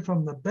nature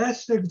from the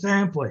best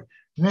exemplar,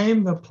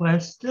 named the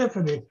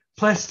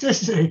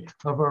plasticity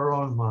of our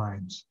own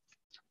minds.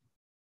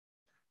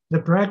 The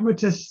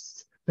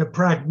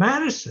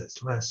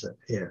pragmaticist lesson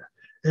here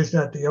is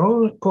that the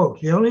only,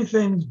 quote, the only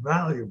things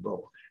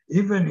valuable,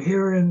 even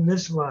here in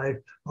this life,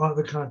 are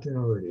the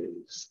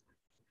continuities.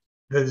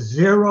 The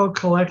zero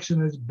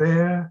collection is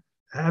bare,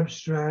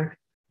 abstract,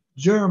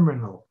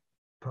 germinal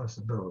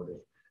possibility.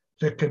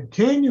 The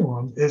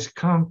continuum is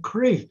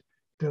concrete,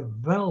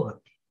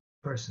 developed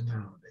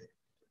personality.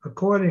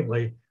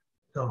 Accordingly,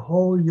 the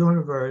whole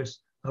universe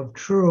of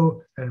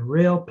true and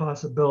real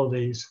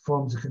possibilities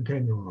forms a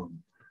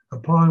continuum,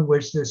 upon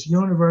which this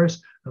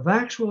universe of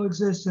actual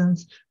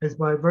existence is,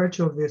 by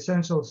virtue of the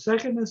essential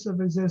secondness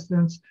of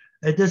existence,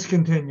 a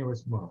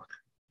discontinuous mark.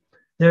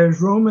 There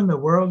is room in the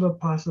world of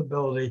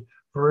possibility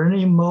for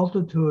any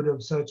multitude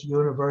of such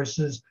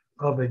universes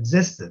of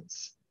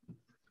existence.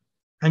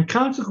 And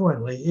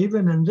consequently,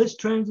 even in this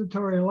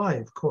transitory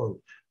life, quote,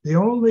 the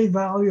only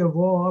value of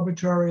all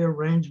arbitrary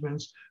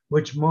arrangements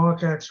which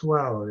mark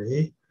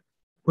actuality,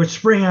 which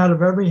spring out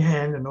of every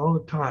hand and all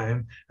the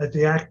time as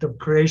the act of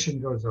creation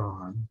goes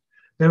on,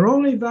 their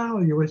only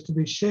value is to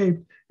be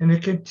shaped in a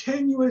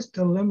continuous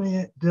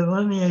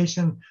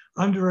delineation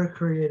under a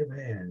creative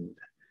hand.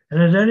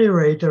 And at any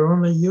rate, their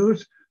only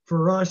use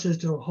for us is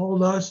to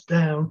hold us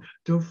down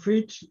to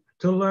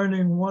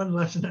learning one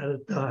lesson at a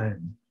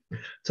time,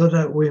 so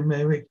that we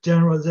may make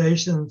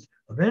generalizations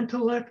of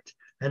intellect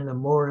and the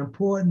more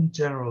important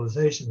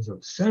generalizations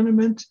of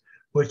sentiment,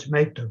 which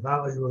make the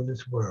value of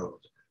this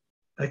world.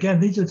 Again,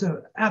 these are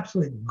some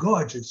absolutely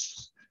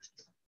gorgeous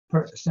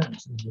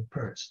sentences of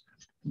Peirce.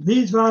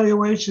 These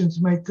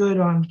valuations make good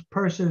on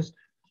Peirce's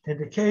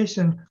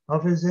indication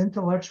of his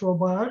intellectual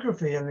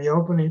biography in the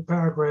opening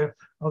paragraph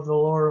of The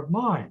Law of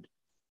Mind,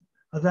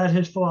 that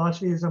his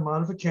philosophy is a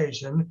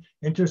modification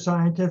into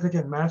scientific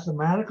and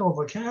mathematical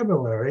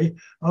vocabulary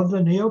of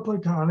the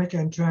Neoplatonic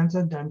and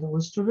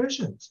Transcendentalist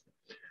traditions.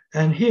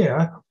 And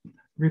here,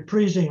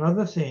 reprising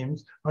other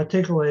themes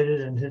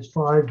articulated in his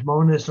 5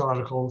 monist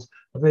articles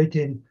of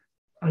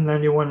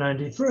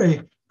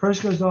 1891-93, Peirce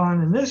goes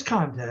on in this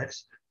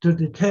context to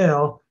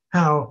detail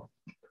how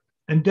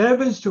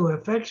endeavors to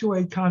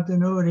effectuate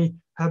continuity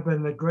have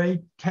been the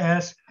great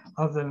task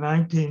of the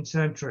 19th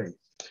century.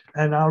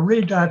 And I'll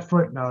read that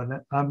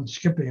footnote. I'm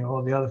skipping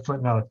all the other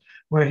footnotes,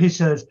 where he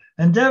says,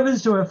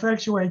 endeavors to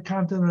effectuate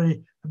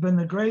continuity have been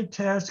the great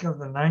task of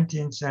the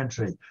 19th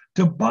century,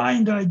 to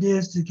bind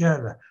ideas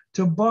together,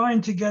 to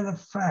bind together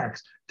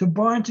facts, to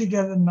bind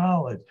together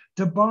knowledge,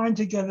 to bind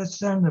together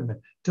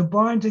sentiment, to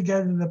bind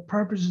together the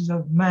purposes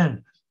of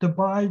men, to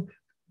bind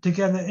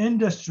together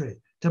industry,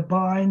 to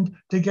bind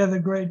together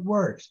great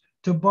works,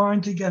 to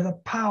bind together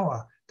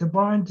power, to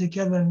bind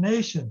together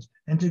nations,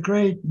 and to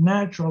create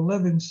natural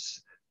living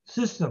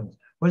systems,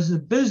 was the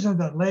business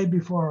that lay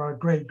before our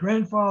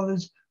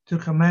great-grandfathers to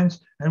commence,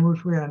 and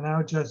which we are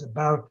now just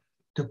about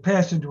to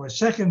pass into a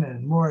second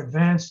and more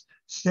advanced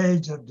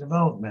stage of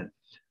development.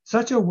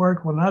 Such a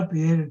work will not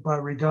be aided by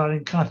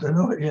regarding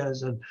continuity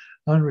as an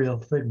unreal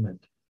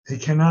figment.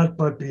 It cannot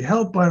but be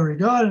helped by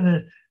regarding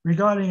it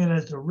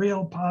as the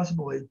real,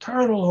 possible,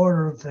 eternal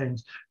order of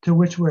things to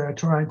which we are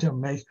trying to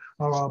make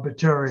our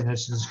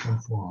arbitrariness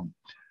conform.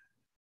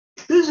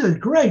 This is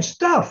great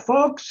stuff,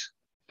 folks.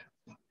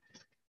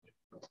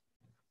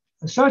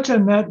 Such a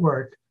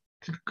network,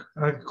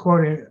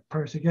 quoting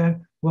Peirce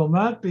again, will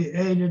not be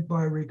aided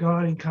by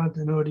regarding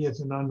continuity as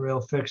an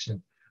unreal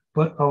fiction.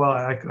 But, oh, well,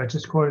 I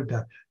just quoted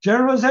that.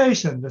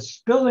 Generalization, the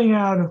spilling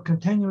out of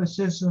continuous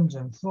systems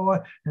and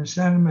thought and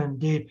sentiment and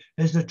deed,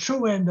 is the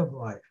true end of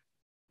life.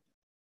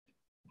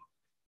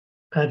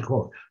 End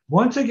quote.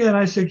 Once again,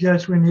 I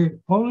suggest we need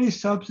only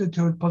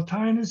substitute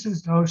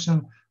Plotinus's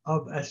notion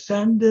of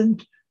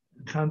ascendant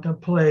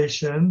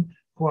contemplation,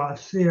 qua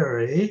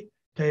theory,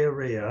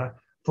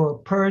 for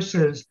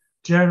Peirce's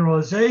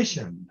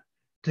generalization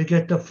to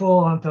get the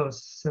full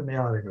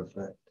ontosemiotic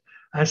effect.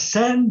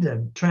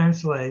 Ascendant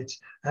translates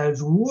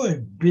as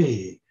would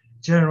be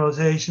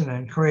generalization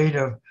and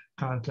creative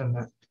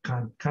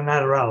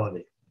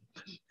connaturality.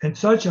 In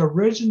such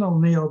original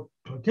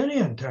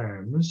Neoplatonian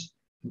terms,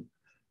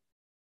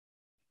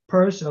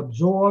 Peirce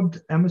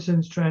absorbed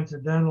Emerson's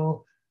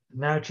transcendental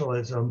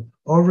naturalism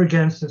over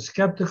against the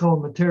skeptical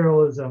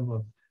materialism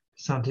of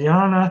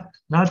Santayana,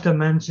 not to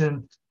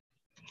mention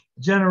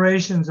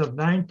generations of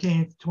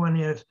 19th,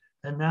 20th,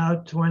 and now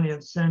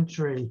 20th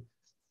century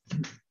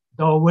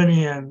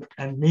Darwinian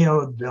and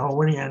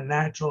neo-Darwinian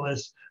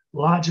naturalists,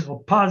 logical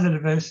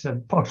positivists,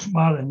 and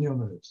postmodern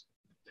humanists.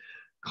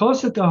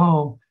 Closer to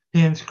home,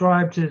 he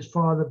inscribed his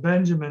father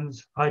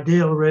Benjamin's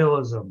ideal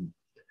realism,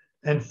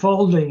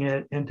 enfolding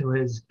it into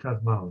his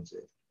cosmology.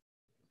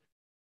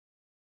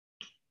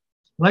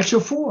 Lecture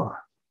 4,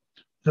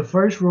 the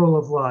first rule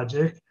of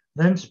logic,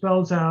 then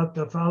spells out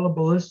the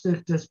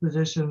fallibilistic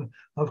disposition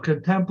of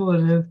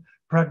contemplative,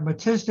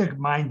 pragmatistic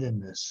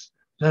mindedness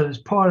that is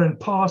part and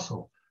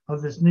parcel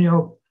of this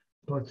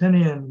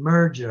Neoplatonian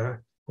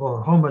merger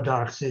or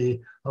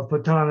homodoxy of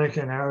Platonic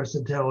and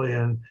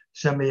Aristotelian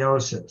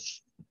semiosis.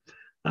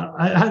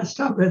 I had to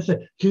stop and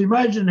say, can you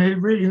imagine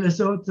him reading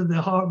this out to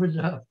the Harvard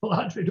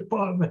philosophy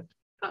department?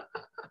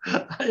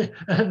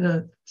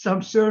 And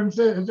some students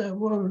said that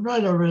woman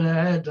right over their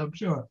heads, I'm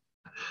sure.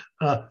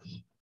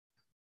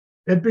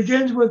 It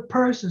begins with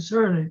Peirce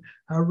asserting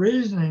how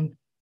reasoning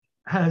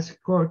has,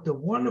 quote, the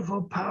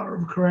wonderful power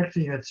of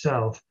correcting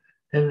itself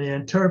in the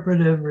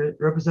interpretive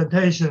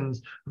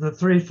representations of the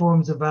three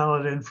forms of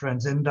valid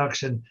inference: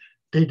 induction,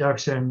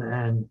 deduction,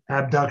 and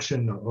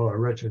abduction or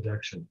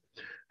retroduction.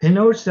 He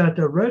notes that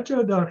the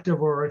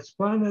retroductive or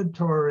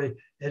explanatory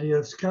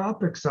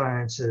idioscopic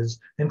sciences,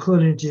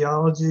 including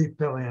geology,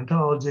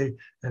 paleontology,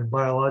 and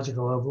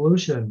biological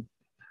evolution,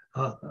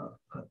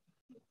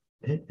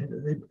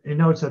 he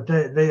notes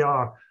that they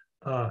are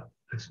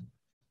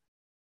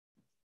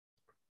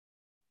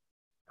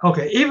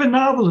okay. Even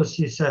novelists,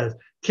 he says,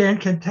 can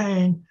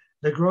contain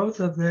the growth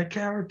of their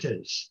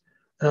characters.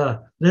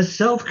 This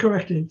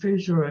self-correcting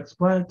feature of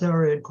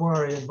explanatory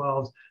inquiry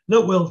involves the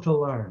will to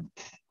learn.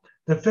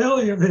 The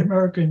failure of the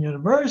American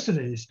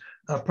universities,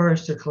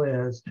 Peirce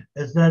declares,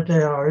 is that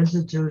they are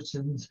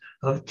institutions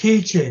of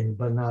teaching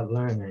but not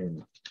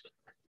learning.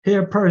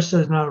 Here, Peirce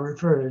does not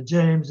refer to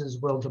James's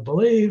will to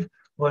believe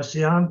or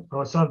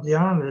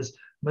Santayana's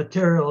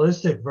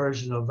materialistic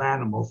version of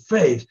animal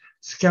faith,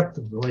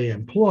 skeptically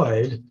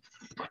employed,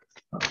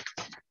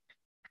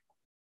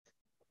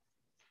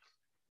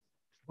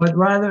 but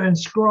rather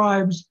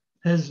inscribes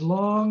his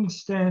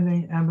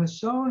long-standing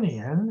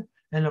Emersonian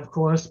and, of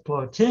course,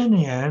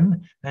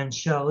 Plotinian and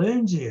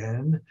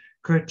Schellingian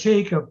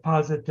critique of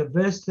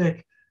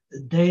positivistic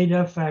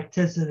data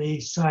facticity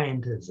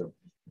scientism.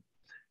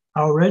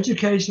 Our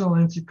educational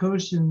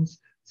institutions,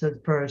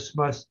 said Peirce,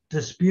 must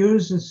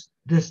disabuse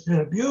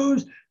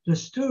the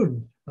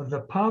student of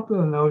the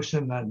popular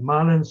notion that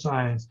modern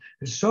science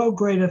is so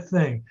great a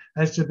thing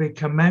as to be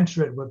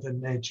commensurate with the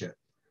nature,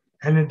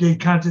 and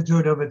indeed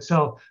constitute of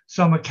itself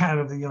some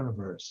account of the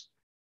universe,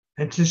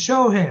 and to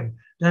show him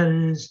that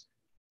it is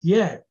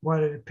yet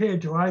what it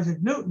appeared to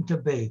Isaac Newton to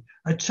be,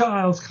 a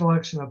child's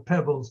collection of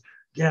pebbles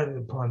gathered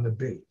upon the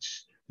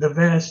beach, the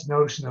vast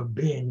notion of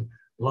being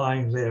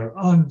lying there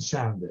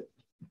unsounded.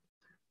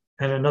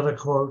 And another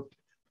quote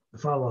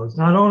follows: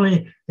 not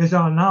only is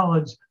our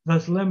knowledge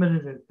thus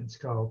limited in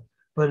scope,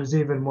 but it's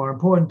even more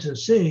important to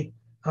see,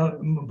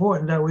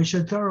 important that we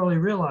should thoroughly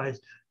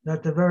realize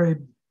that the very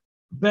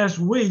best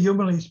we,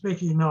 humanly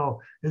speaking,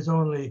 know is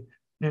only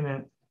in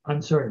an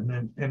uncertain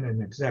and in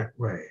an exact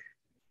way.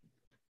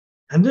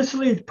 And this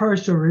leads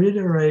Peirce to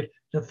reiterate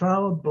the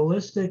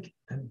fallibilistic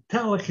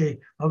entelechy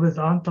of his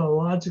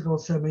ontological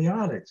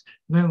semiotics,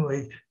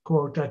 namely,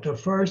 quote, that the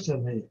first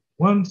and the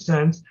one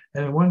sense,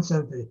 and in one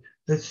sense,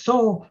 the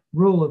sole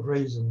rule of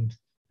reason,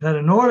 that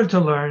in order to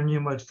learn, you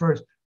must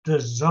first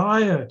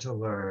desire to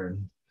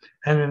learn,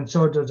 and in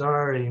so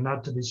desiring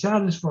not to be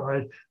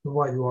satisfied with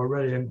what you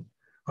already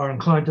are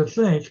inclined to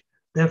think,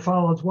 there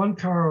follows one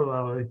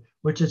corollary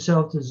which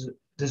itself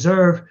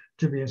deserve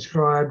to be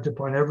inscribed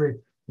upon every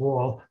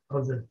wall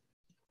of the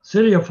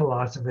city of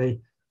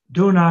philosophy: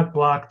 do not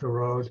block the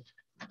road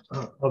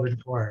of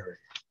inquiry.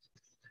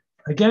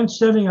 Against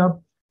setting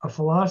up a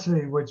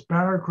philosophy which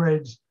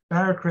barricades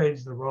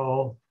the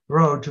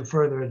road to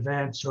further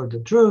advance toward the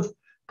truth,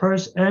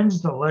 Peirce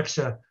ends the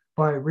lecture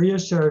by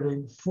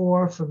reasserting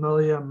four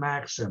familiar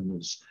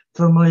maxims,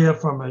 familiar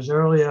from his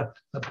earlier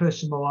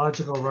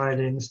epistemological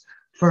writings.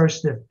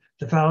 First,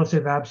 the fallacy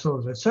of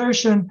absolute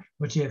assertion,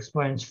 which he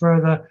explains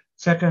further.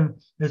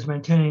 Second is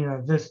maintaining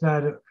that this,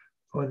 that,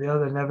 or the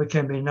other never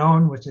can be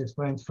known, which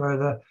explains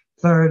further.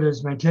 Third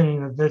is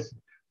maintaining that this,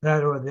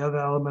 that, or the other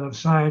element of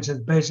science is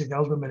basic,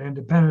 ultimate,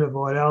 independent of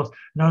what else,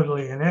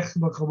 notably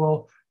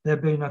inexplicable, there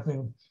being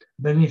nothing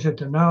beneath it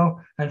to know.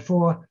 And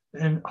fourth,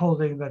 in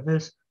holding that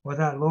this or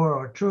that law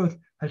or truth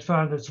has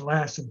found its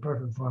last and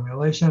perfect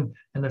formulation,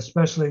 and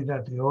especially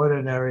that the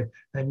ordinary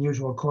and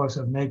usual course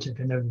of nature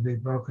can never be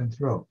broken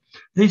through.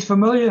 These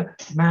familiar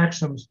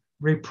maxims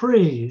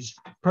reprise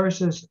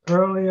Peirce's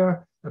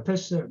earlier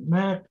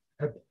epistemic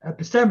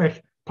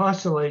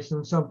postulations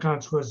and some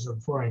consequences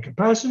of foreign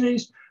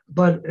capacities,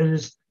 but it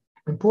is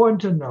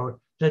important to note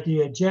that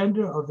the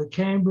agenda of the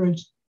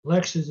Cambridge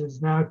lectures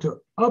is now to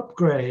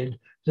upgrade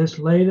this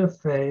later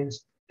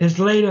phase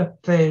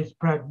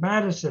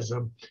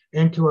pragmaticism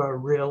into a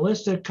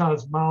realistic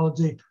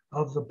cosmology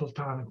of the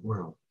Platonic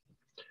world.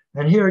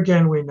 And here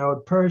again, we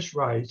note Peirce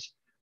writes,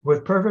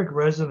 with perfect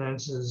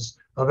resonances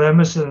of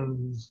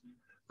Emerson's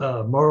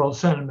moral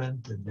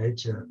sentiment and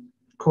nature,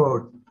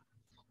 quote,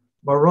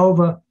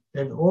 moreover,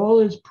 in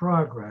all its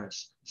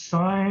progress,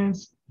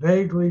 science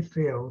vaguely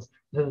feels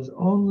that it's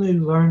only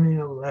learning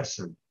a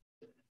lesson.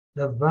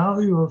 The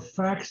value of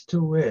facts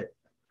to it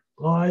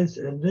lies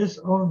in this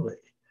only,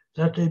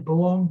 that they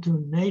belong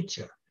to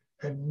nature,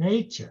 and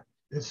nature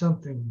is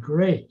something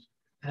great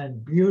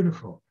and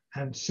beautiful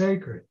and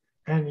sacred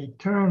and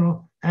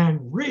eternal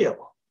and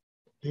real,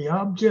 the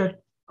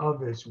object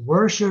of its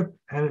worship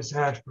and its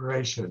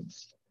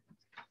aspirations.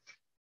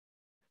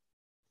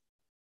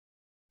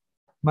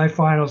 My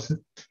final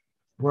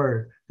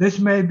word. This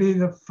may be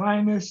the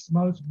finest,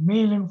 most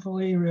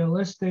meaningfully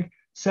realistic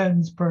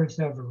sentence Peirce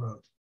ever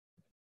wrote.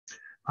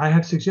 I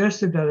have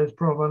suggested that its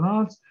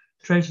provenance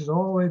traces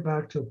all the way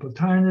back to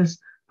Plotinus'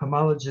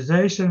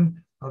 homologization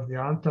of the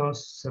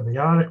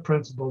ontos-semiotic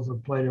principles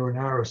of Plato and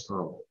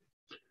Aristotle.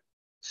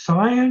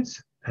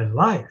 Science and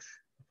life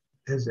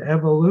is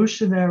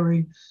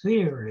evolutionary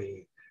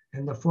theory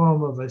in the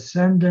form of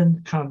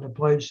ascendant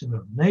contemplation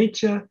of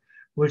nature,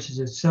 which is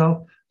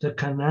itself the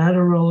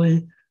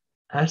conatorally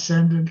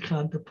ascendant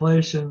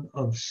contemplation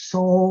of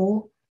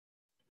soul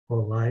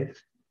or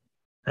life,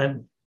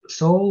 and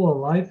soul or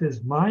life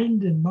is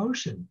mind in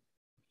motion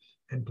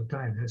in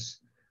Plotinus,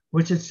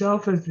 which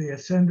itself is the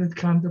ascendant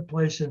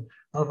contemplation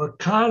of a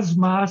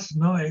cosmos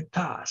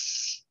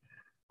noetas,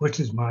 which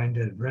is mind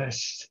at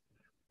rest.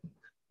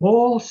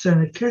 All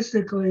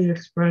synergistically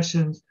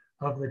expressions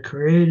of the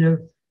creative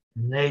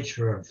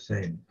nature of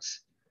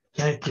things.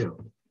 Thank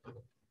you.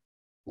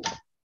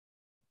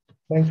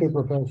 Thank you,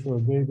 Professor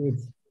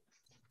David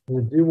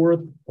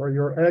Dilworth, for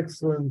your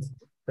excellent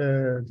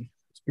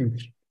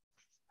speech.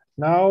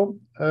 Now,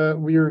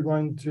 we are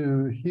going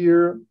to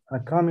hear a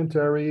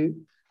commentary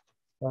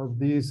of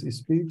this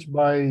speech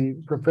by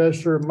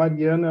Professor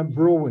Mariana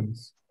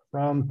Broens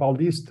from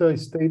Paulista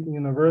State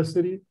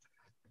University,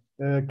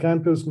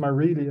 campus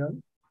Marília,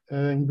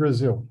 em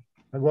Brasil.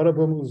 Agora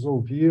vamos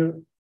ouvir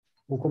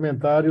o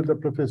comentário da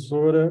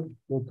professora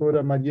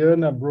doutora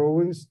Mariana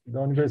Broens,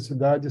 da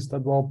Universidade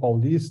Estadual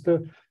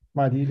Paulista,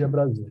 Marília,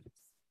 Brasil.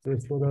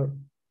 Professora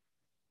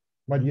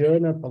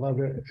Mariana, a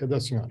palavra é da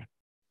senhora.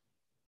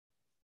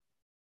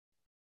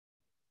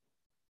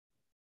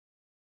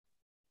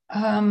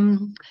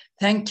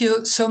 Thank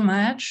you so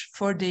much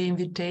for the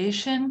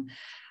invitation.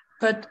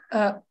 But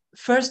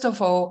first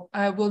of all,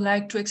 I would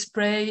like to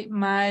express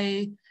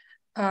my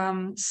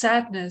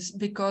sadness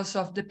because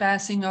of the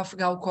passing of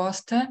Gal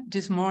Costa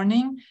this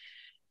morning.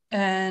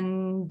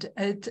 And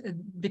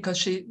because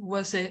she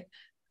was,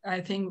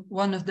 I think,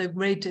 one of the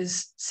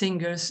greatest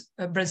singers,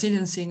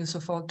 Brazilian singers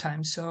of all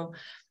time. So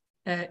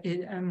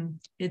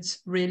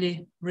it's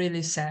really,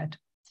 really sad.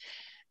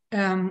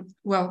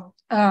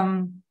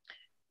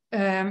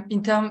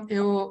 Então,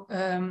 eu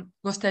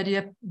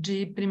gostaria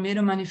de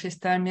primeiro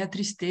manifestar minha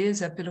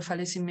tristeza pelo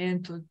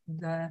falecimento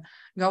da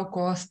Gal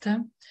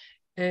Costa,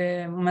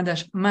 uma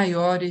das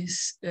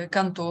maiores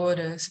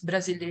cantoras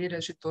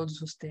brasileiras de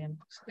todos os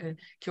tempos,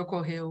 que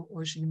ocorreu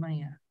hoje de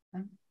manhã.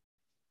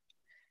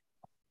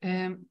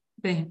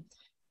 Bem,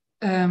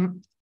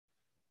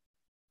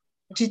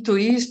 dito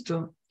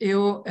isto,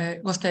 eu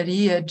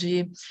gostaria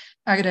de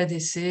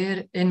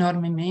agradecer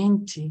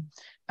enormemente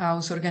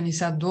aos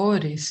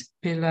organizadores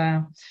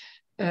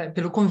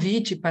pelo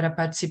convite para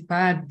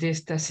participar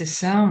desta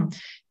sessão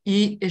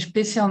e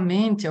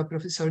especialmente ao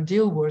professor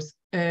Dilworth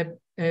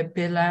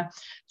pela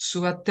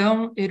sua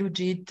tão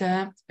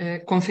erudita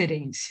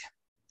conferência.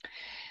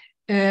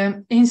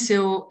 Em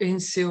seu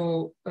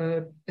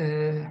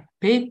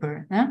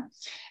paper, né,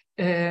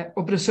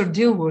 o professor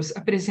Dilworth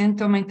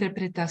apresenta uma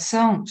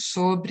interpretação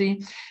sobre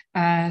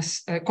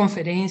as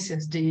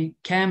conferências de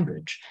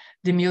Cambridge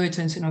de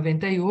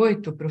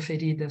 1898,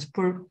 proferidas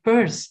por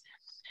Peirce,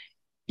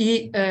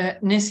 e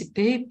nesse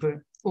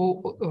paper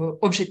o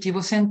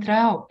objetivo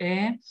central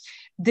é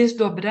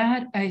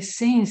desdobrar a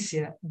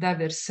essência da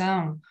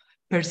versão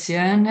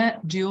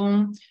peirciana de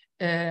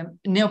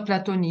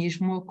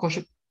neoplatonismo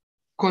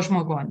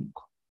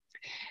cosmogônico.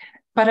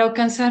 Para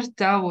alcançar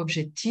tal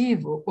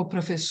objetivo, o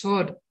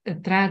professor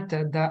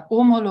trata da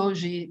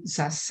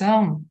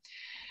homologização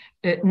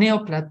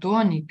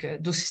neoplatônica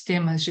dos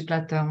sistemas de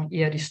Platão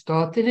e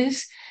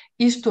Aristóteles,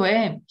 isto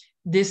é,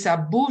 dessa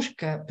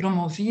busca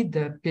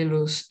promovida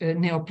pelos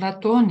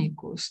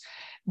neoplatônicos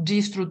de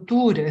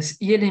estruturas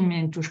e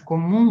elementos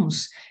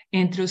comuns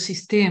entre os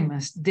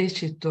sistemas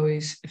destes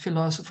dois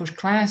filósofos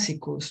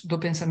clássicos do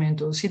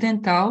pensamento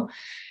ocidental,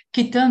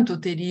 que tanto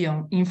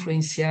teriam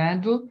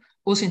influenciado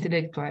os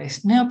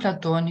intelectuais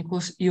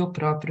neoplatônicos e o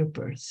próprio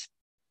Peirce.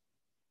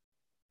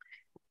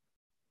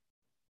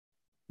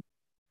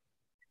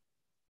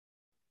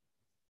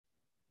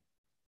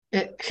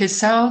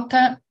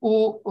 Ressalta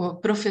o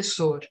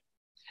professor,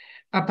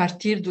 a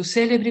partir do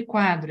célebre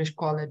quadro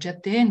Escola de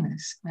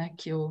Atenas, né,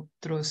 que eu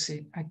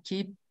trouxe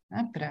aqui,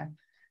 né, para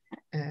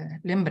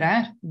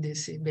lembrar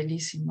dessa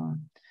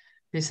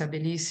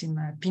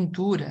belíssima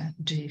pintura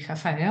de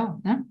Rafael,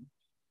 né?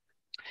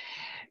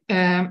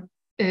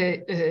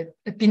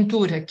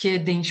 Pintura que é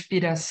de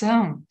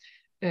inspiração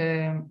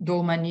do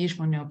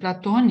humanismo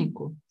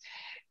neoplatônico,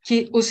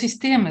 que os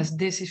sistemas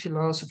desses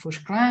filósofos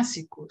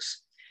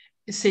clássicos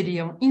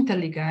seriam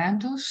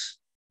interligados,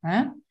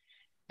 né?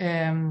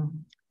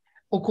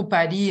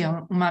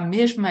 Ocupariam uma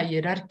mesma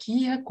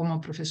hierarquia, como o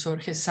professor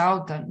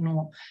ressalta,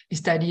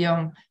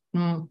 estariam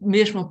no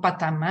mesmo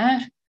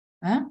patamar,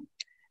 né?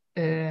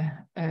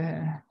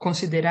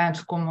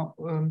 Considerados como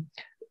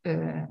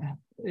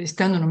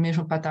estando no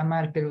mesmo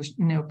patamar pelos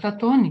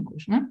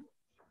neoplatônicos, né?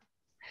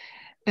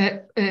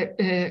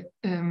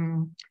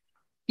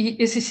 E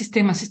esses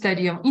sistemas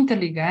estariam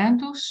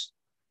interligados,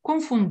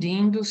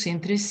 confundindo-se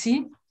entre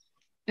si,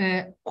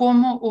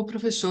 como o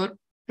professor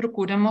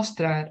procura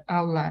mostrar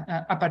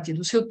a partir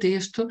do seu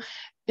texto,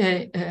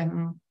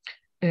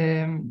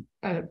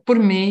 por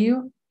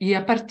meio e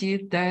a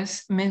partir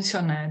das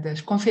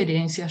mencionadas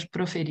conferências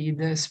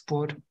proferidas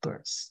por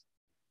Peirce.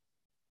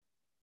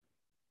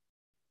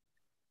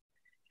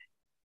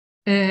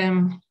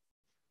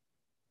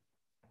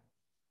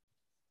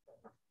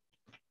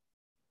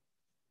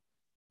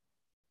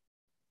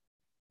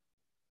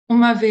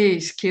 Uma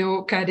vez que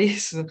eu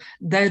careço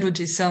da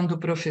erudição do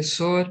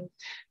professor,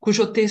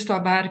 cujo texto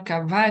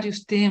abarca vários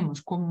temas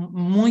com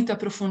muita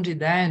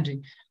profundidade,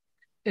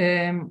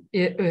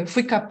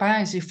 fui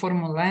capaz de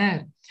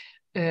formular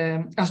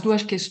as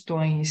duas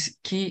questões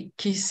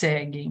que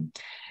seguem.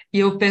 E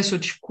eu peço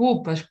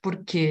desculpas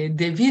porque,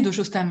 devido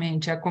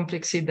justamente à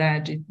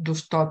complexidade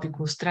dos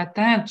tópicos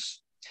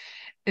tratados,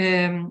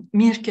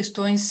 minhas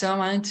questões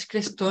são antes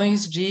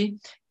questões de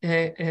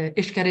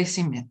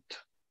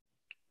esclarecimento.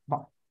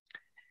 Bom,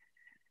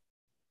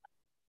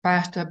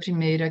 parto a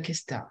primeira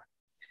questão.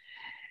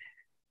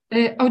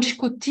 Ao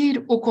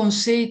discutir o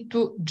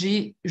conceito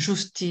de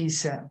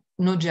justiça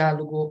no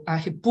diálogo à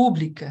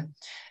República,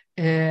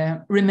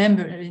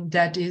 remembering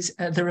that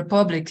the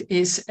Republic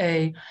is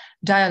a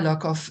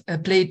dialogue of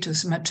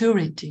Plato's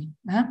maturity,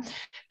 né?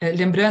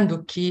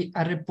 Lembrando que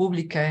a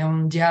República é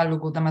um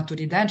diálogo da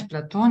maturidade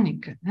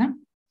platônica, né?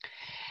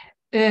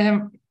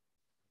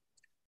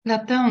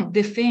 Platão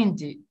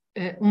defende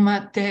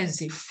uma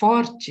tese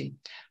forte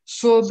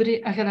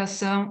sobre a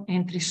relação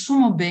entre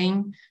sumo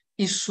bem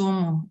e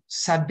sumo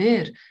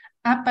saber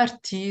a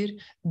partir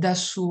da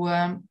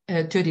sua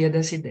teoria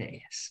das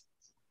ideias.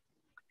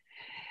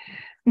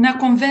 Na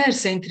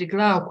conversa entre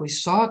Glauco e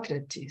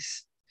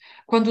Sócrates,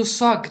 quando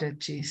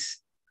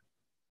Sócrates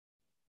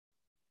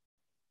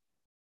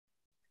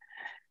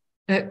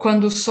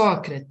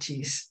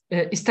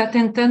está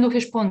tentando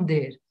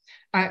responder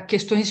a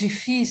questões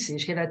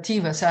difíceis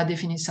relativas à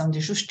definição de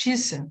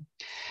justiça,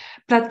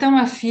 Platão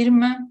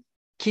afirma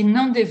que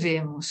não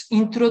devemos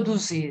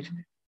introduzir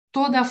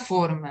toda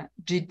forma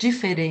de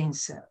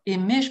diferença e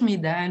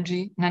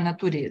mesmidade na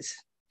natureza.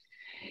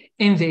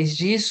 Em vez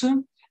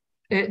disso,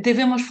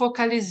 devemos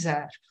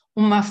focalizar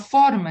uma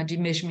forma de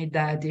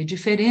mesmidade e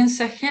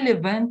diferença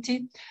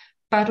relevante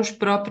para os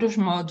próprios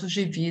modos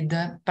de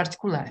vida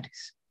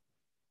particulares.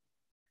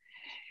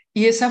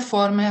 E essa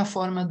forma é a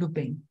forma do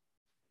bem.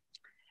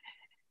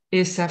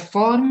 Essa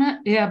forma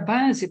é a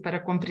base para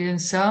a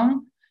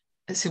compreensão,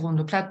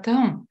 segundo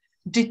Platão,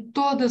 de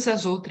todas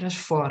as outras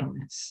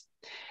formas.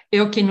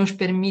 É o que nos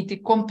permite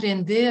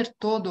compreender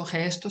todo o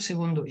resto,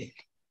 segundo ele.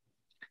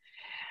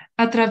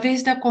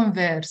 Através da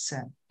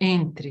conversa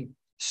entre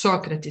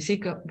Sócrates e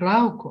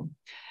Glauco,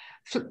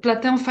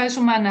 Platão faz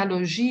uma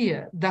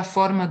analogia da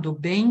forma do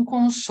bem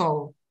com o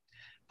sol,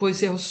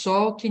 pois é o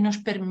sol que nos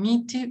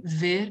permite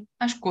ver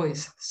as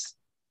coisas.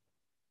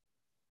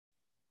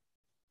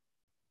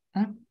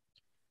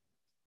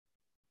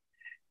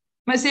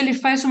 Mas ele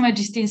faz uma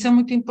distinção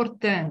muito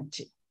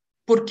importante,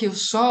 porque o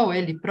sol,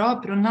 ele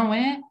próprio, não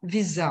é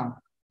visão,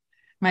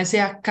 mas é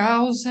a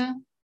causa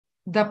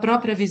da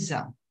própria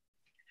visão.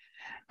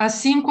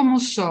 Assim como o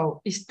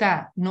sol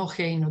está no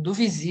reino do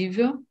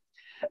visível,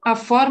 a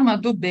forma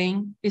do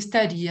bem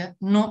estaria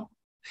no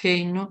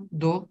reino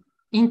do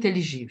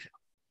inteligível.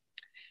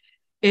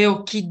 É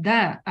o que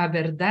dá a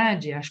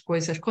verdade às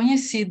coisas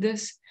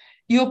conhecidas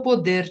e o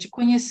poder de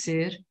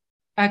conhecer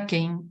a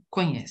quem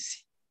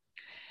conhece.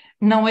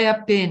 Não é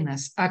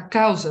apenas a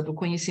causa do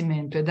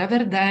conhecimento e da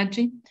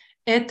verdade,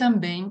 é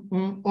também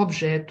um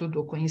objeto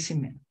do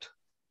conhecimento.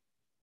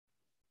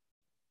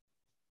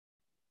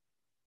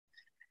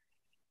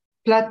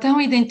 Platão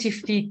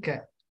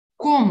identifica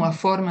como a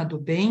forma do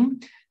bem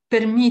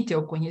permite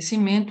ao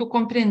conhecimento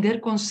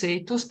compreender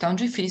conceitos tão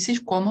difíceis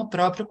como o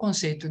próprio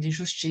conceito de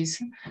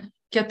justiça,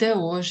 que até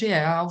hoje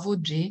é alvo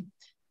de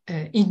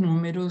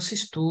inúmeros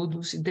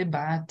estudos e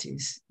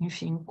debates,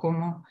 enfim,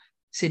 como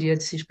seria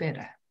de se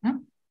esperar, né?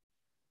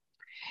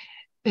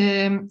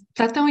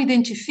 Platão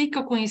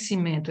identifica o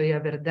conhecimento e a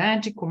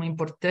verdade como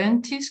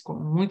importantes, como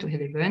muito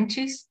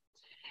relevantes,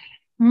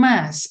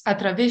 mas,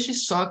 através de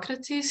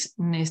Sócrates,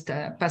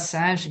 nesta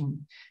passagem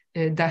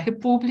da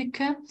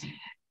República,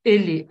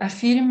 ele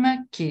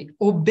afirma que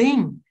o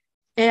bem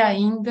é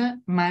ainda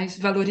mais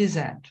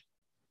valorizado.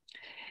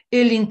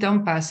 Ele,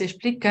 então, passa a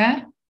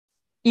explicar,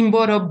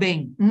 embora o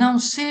bem não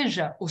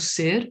seja o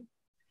ser,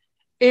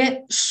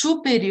 é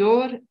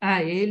superior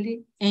a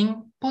ele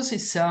em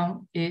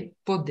posição e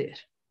poder.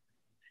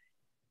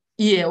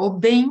 E é o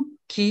bem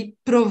que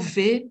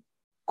provê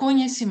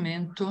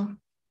conhecimento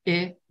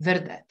e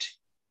verdade.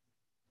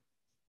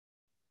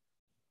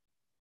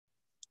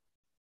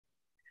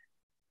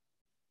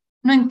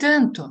 No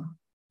entanto,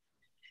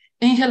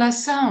 em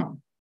relação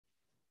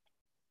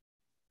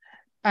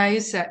a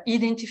essa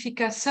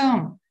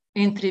identificação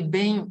entre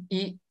bem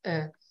e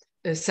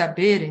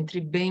saber, entre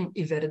bem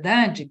e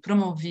verdade,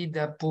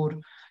 promovida por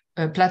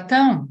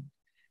Platão,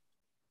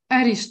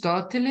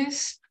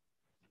 Aristóteles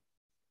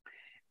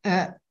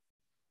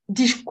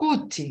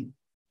discute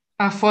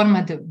a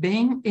forma do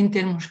bem em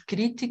termos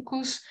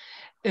críticos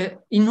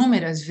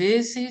inúmeras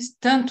vezes,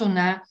 tanto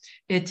na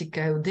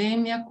ética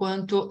eudêmia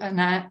quanto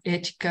na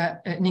ética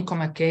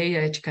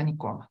nicomaqueia, ética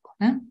nicômaco,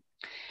 né?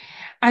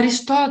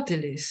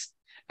 Aristóteles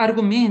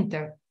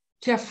argumenta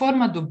que a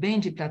forma do bem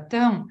de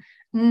Platão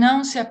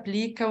não se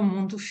aplica ao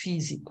mundo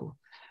físico,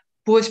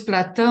 pois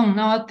Platão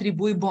não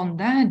atribui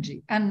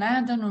bondade a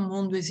nada no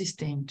mundo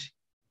existente.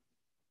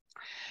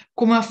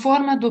 Como a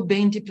forma do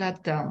bem de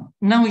Platão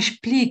não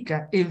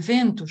explica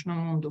eventos no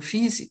mundo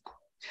físico,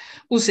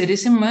 os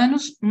seres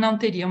humanos não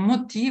teriam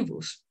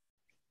motivos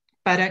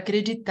para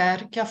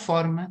acreditar que a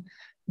forma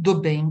do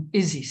bem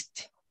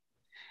existe.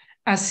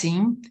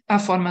 Assim, a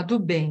forma do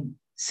bem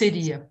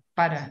seria,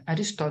 para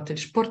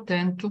Aristóteles,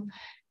 portanto,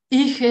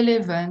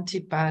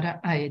 irrelevante para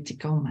a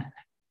ética humana.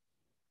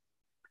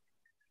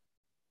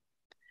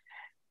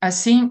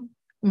 Assim,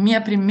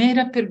 minha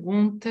primeira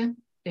pergunta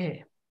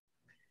é: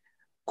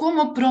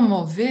 como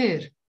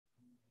promover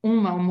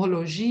uma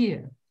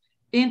homologia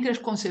entre as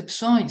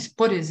concepções,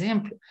 por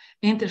exemplo,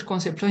 entre as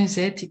concepções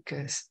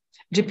éticas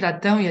de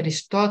Platão e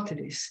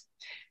Aristóteles,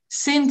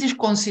 sem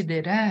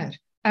desconsiderar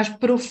as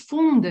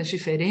profundas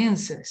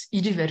diferenças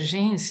e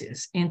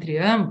divergências entre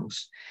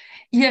ambos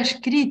e as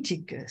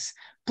críticas,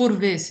 por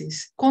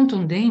vezes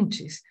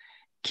contundentes,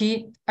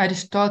 que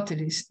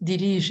Aristóteles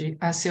dirige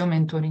a seu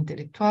mentor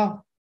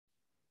intelectual?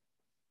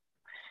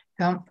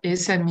 Então,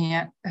 essa é a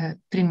minha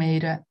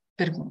primeira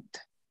pergunta.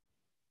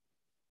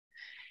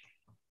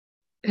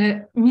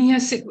 Minha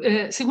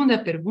segunda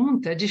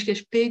pergunta diz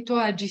respeito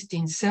à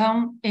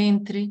distinção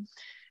entre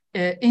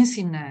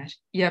ensinar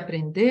e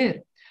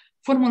aprender,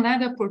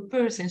 formulada por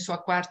Peirce em sua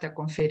quarta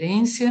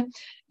conferência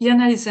e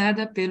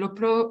analisada pelo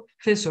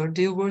professor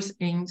Dilworth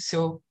em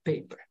seu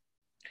paper.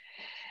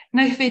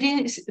 Na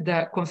referência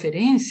da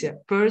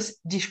conferência, Peirce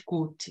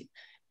discute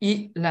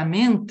e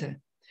lamenta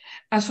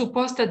a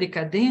suposta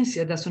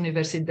decadência das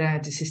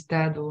universidades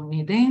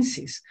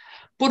estadunidenses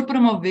por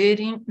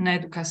promoverem na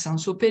educação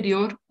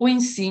superior o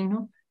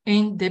ensino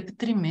em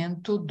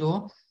detrimento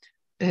do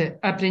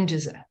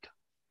aprendizado.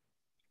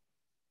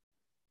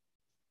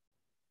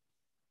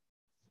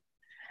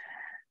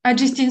 A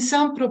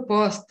distinção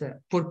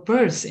proposta por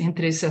Peirce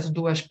entre essas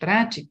duas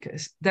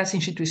práticas das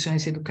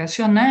instituições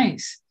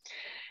educacionais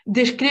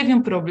descreve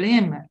um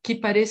problema que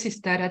parece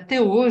estar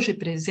até hoje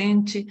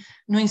presente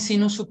no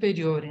ensino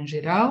superior em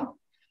geral,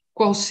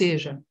 qual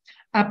seja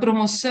a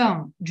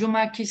promoção de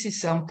uma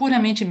aquisição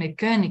puramente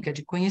mecânica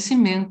de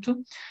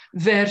conhecimento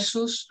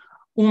versus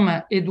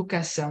uma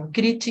educação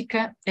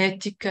crítica,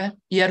 ética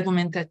e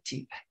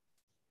argumentativa.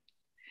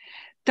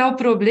 Tal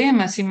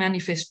problema se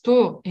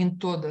manifestou em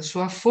toda a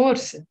sua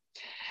força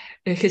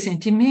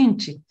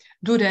recentemente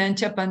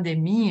durante a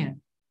pandemia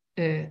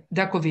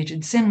da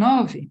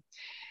Covid-19,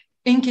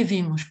 em que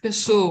vimos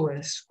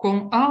pessoas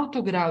com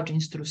alto grau de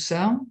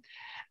instrução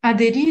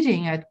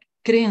aderirem a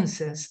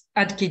crenças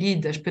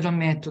adquiridas pelo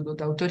método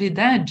da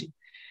autoridade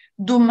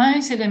do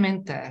mais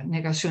elementar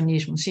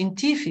negacionismo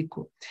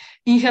científico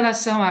em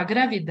relação à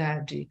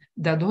gravidade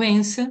da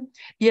doença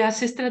e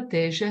às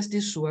estratégias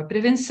de sua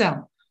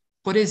prevenção,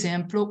 por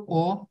exemplo,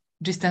 o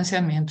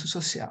distanciamento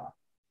social.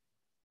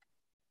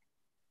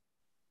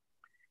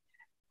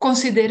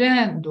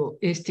 Considerando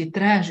este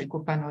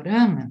trágico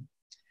panorama,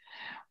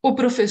 o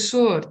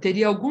professor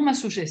teria alguma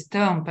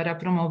sugestão para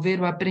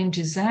promover o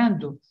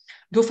aprendizado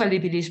do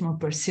falibilismo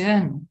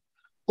peirciano,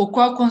 o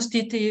qual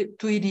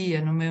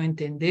constituiria, no meu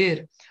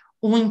entender,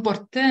 um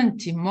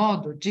importante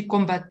modo de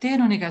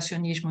combater o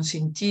negacionismo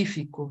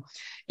científico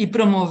e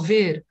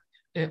promover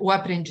o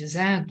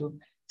aprendizado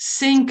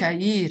sem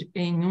cair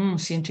em um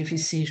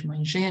cientificismo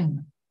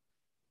ingênuo.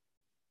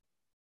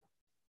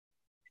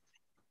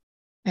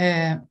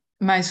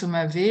 Mais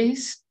uma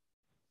vez,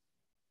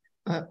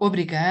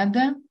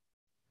 obrigada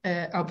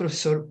ao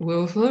professor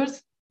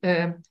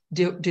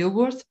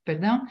Dilworth,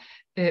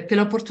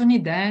 pela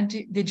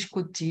oportunidade de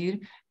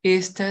discutir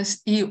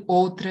estas e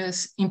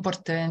outras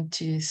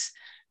importantes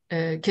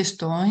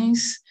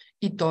questões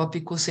e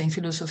tópicos em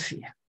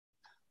filosofia.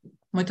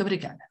 Muito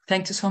obrigada.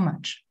 Thank you so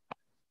much.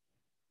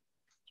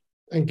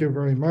 Thank you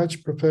very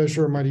much,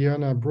 Professor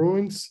Mariana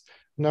Broens.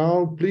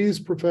 Now, please,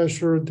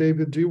 Professor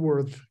David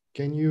Dilworth,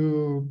 can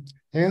you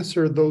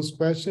answer those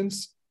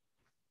questions?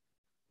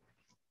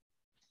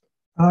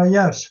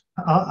 Yes,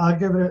 I'll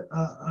give it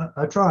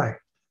a try.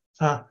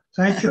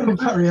 Thank you,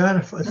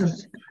 Mariana, for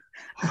this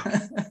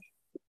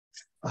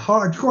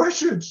hard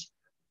questions.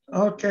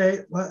 Okay,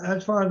 well,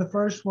 as far as the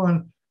first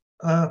one,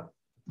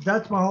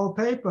 that's my whole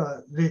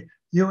paper.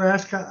 You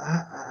ask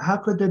how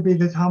could there be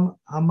this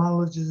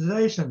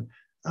homologization,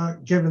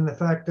 given the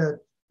fact that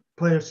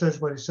Plato says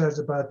what he says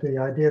about the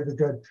idea of the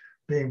good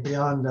being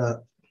beyond,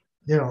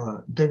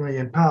 dignity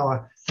and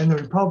power in the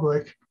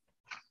Republic,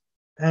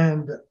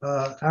 and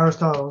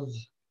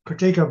Aristotle's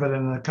critique of it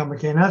in the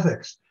Common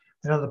Ethics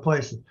and other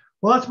places.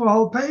 Well, that's my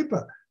whole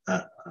paper.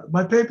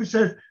 My paper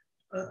says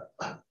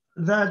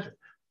that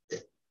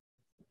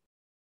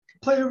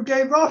Plato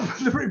gave up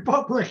the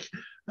Republic.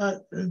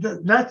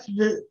 That's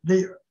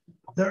the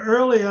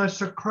earlier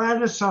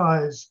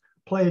Socraticized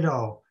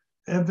Plato,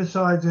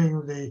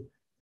 emphasizing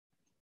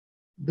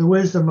the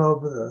wisdom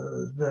of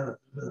the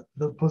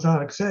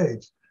Platonic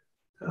sage.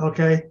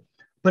 Okay,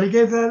 but he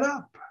gave that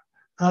up.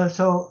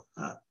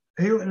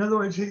 In other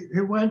words,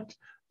 he went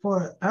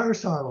for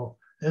Aristotle,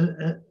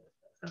 and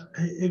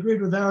he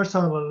agreed with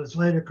Aristotle in his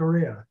later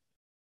career,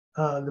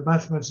 the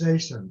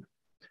mathematization.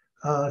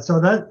 So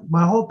that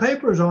my whole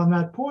paper is on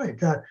that point.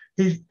 That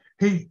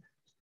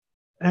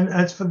and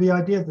as for the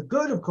idea of the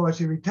good, of course,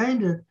 he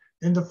retained it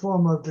in the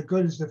form of the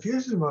good is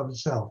diffusive of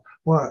itself.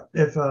 Or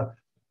if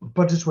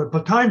put this way,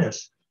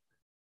 Plotinus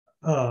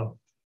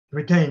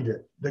retained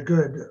it. The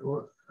good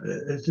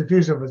is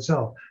diffusive of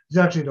itself. It's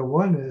actually the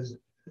one is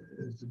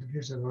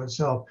diffusive of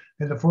itself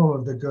in the form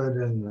of the good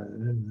and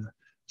the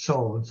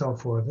soul and so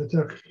forth. It's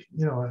a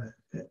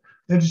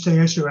interesting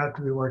issue have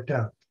to be worked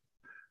out.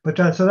 But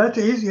so that's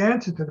the easy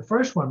answer to the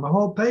first one. My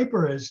whole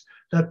paper is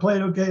that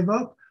Plato gave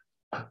up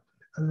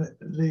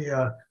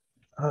the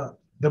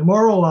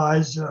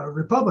moralized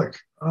republic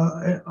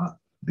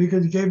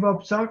because he gave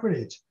up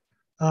Socrates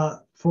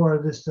for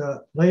this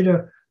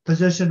later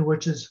position,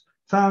 which is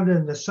found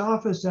in the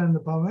Sophists and the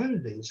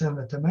Parmenides and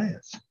the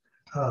Timaeus.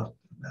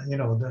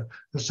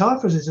 The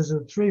Sophists is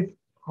the three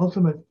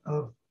ultimate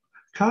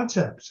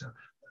concepts: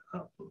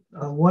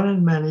 one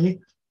and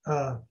many,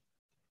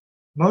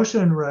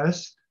 motion and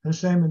rest, and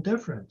same and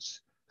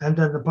difference. And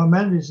then the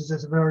Parmenides is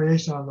just a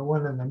variation on the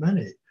one and the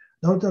many.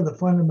 Those are the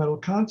fundamental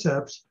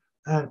concepts.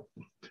 And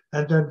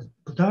then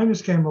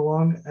Plotinus came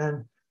along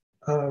and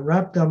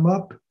wrapped them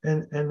up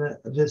in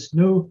this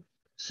new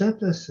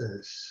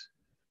synthesis.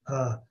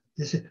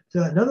 You see,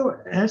 so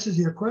another answer to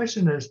your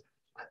question is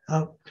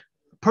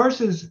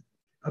Peirce's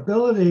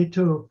ability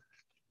to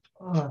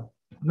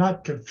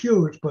not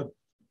confuse, but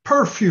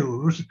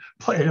perfuse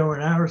Plato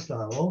and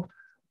Aristotle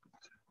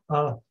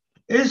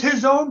is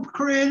his own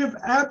creative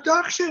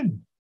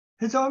abduction,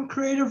 his own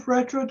creative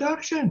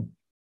retroduction.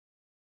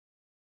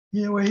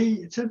 Where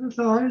he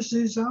synthesized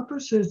these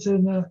opposites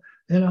in a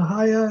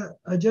higher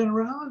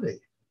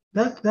generality.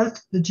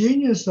 That's the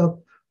genius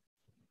of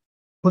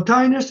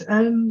Plotinus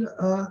and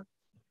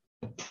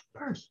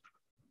Peirce.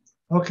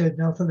 Okay,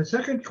 now for the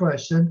second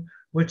question,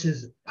 which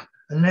is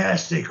a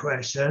nasty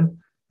question,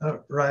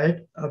 right,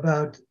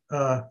 about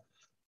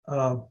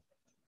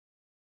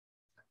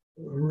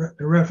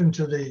reference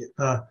to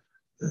the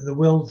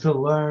will to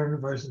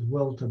learn versus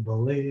will to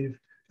believe,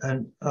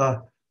 and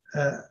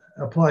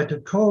applied to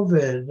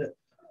COVID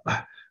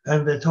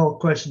and this whole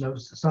question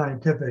of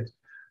scientific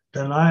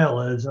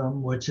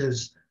denialism, which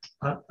is,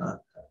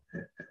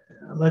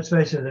 let's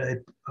face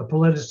it, a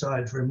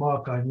politicized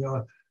remark on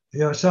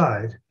your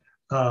side.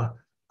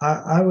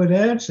 I would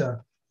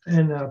answer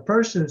in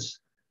Peirce's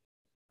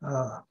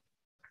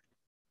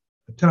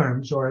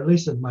terms, or at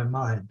least in my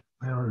mind,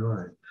 I don't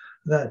know,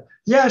 that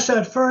yes,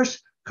 at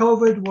first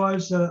COVID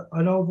was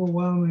an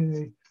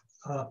overwhelmingly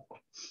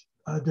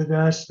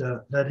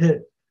disaster that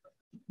hit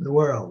the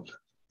world,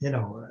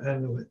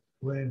 and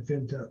went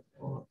into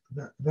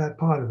that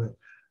part of it.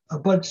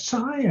 But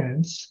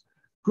science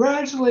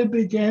gradually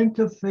began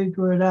to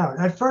figure it out.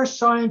 At first,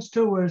 science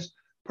too was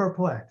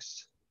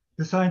perplexed.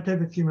 The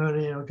scientific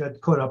community,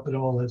 got caught up in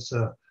all this,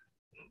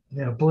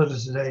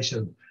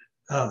 politicization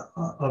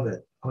of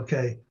it.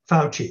 Okay,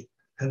 Fauci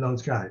and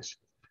those guys.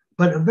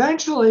 But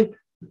eventually,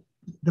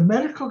 the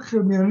medical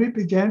community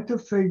began to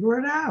figure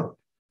it out,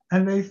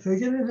 and they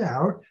figured it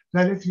out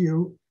that if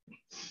you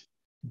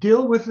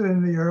deal with it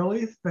in the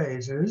early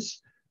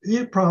phases,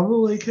 you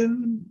probably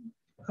can,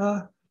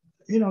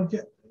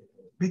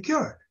 be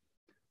cured.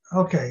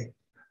 Okay,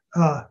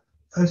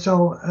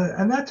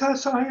 And that's how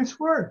science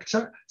works.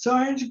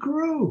 Science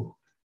grew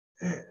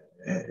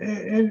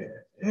in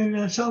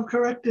a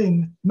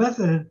self-correcting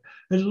method.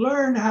 It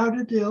learned how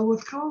to deal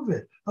with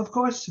COVID. Of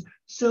course,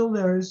 still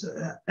there's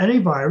any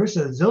virus,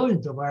 there's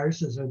zillions of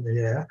viruses in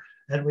the air,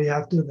 and we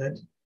have to then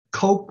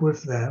cope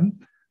with them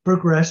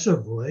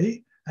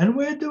progressively, and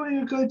we're doing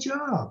a good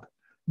job.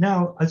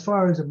 Now, as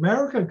far as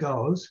America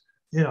goes,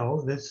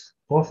 this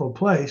awful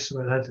place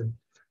where that's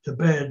the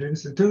bad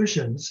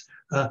institutions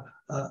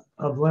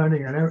of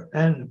learning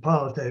and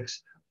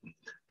politics,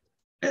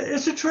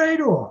 it's a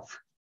trade-off.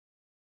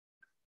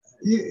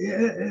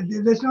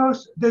 There's no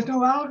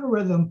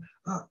algorithm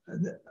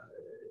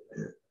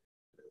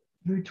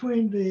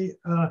between the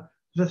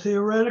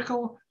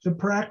theoretical, the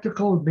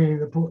practical, being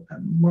the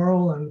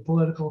moral and the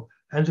political,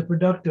 and the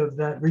productive,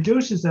 that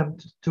reduces them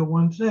to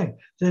one thing.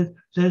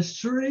 There's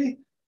three,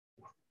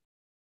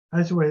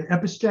 that's the way,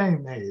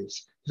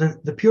 epistemes,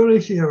 the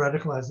purely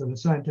theoretical, as in the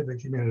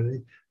scientific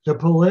community, the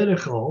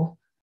political,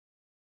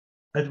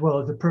 as well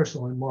as the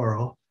personal and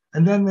moral,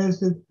 and then there's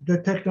the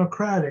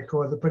technocratic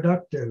or the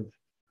productive,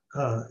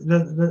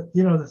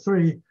 the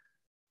three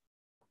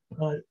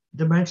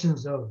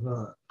dimensions of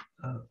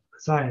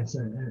science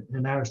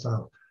in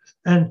Aristotle.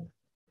 And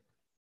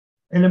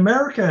in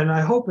America, and I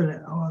hope in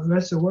the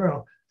rest of the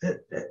world,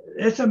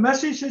 it's a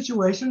messy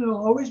situation. It'll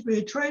always be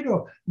a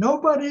trade-off.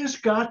 Nobody's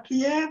got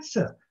the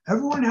answer.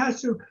 Everyone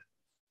has to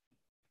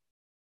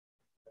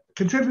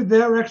contribute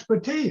their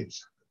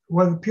expertise,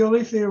 whether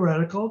purely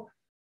theoretical,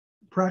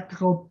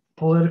 practical,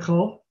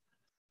 political,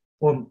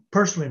 or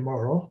personally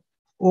moral,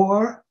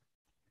 or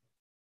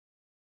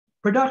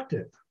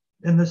productive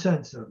in the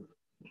sense of,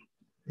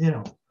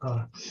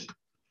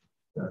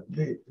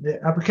 the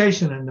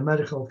application in the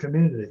medical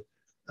community.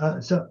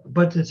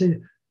 But you see,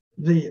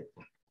 the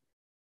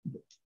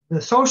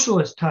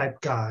socialist type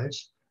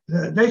guys,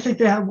 they think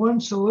they have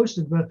one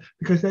solution, but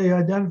because they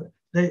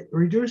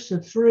reduce the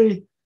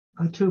three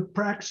to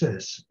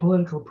praxis,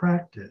 political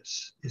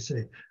practice, you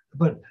see.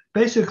 But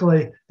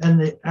basically, in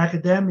the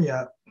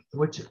academia,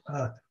 which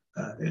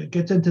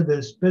gets into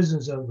this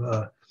business of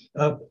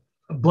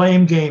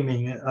blame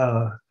gaming,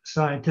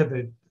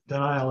 scientific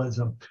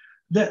denialism,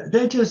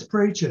 they're just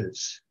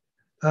preachers,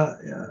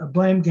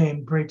 blame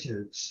game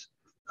preachers,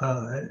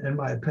 in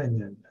my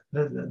opinion,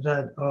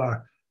 that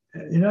are,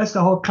 that's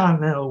the whole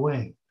continental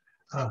wing.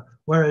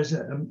 Whereas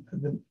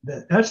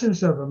the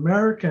essence of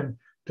American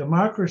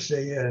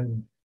democracy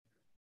and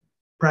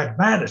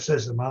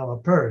pragmaticism, a la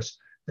Peirce,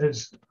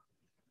 is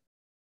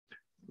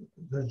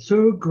the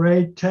two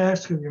great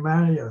tasks of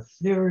humanity of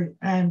theory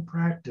and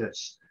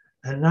practice,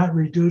 and not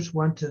reduce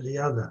one to the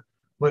other.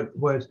 What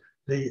was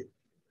the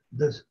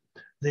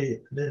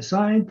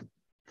scientific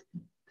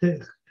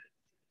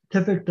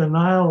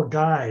denial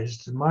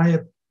guys, my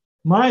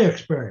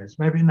experience,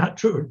 maybe not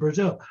true in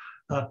Brazil,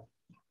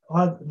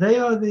 they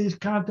are these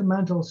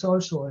continental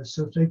socialists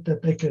who think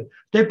that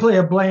they play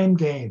a blame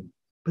game,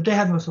 but they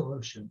have no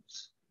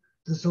solutions.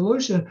 The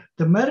solution,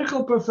 the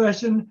medical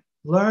profession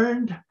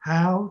learned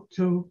how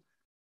to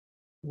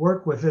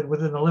work with it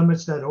within the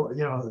limits that,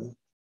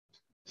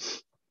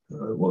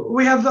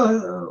 we have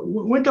the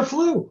winter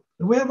flu.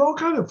 We have all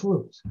kinds of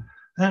flus.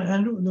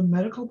 And the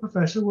medical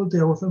profession will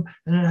deal with them.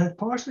 And it has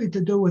partially to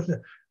do with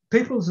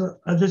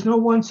there's no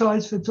one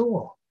size fits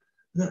all.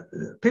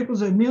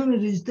 People's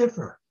immunities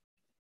differ,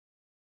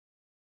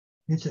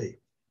 you see.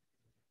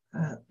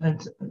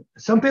 And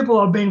some people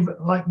are being,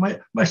 like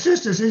my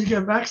sister says,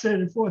 get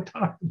vaccinated 4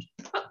 times.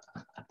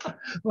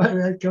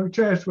 I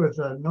contrast with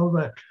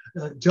Novak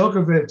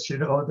Djokovic,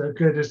 the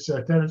greatest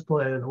tennis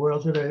player in the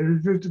world today, who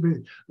refused to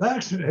be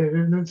vaccinated,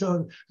 and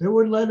so they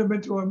wouldn't let him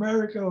into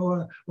America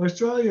or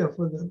Australia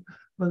for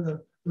the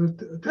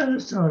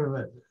tennis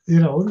tournament.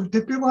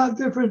 People have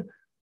different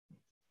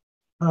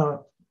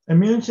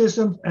immune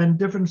systems and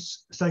different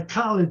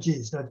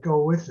psychologies that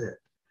go with it.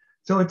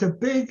 So it's a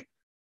big,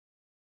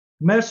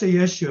 messy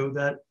issue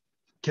that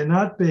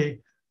cannot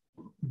be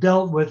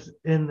dealt with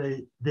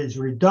in these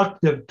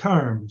reductive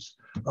terms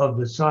of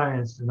the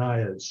science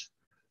deniers,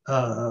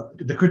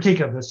 the critique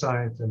of the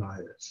science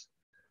deniers.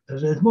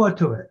 There's more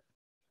to it.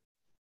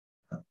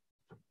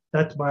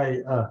 That's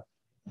my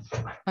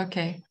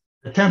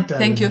attempt at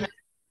Thank you.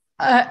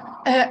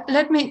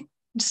 Let me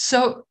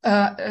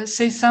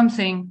say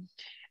something.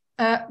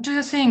 Do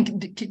you think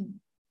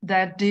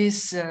that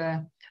this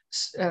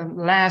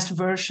last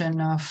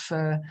version of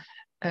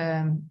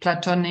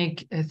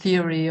Platonic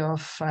theory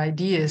of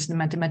ideas, the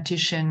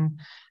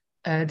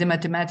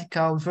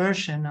mathematical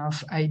version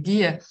of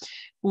idea,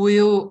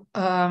 will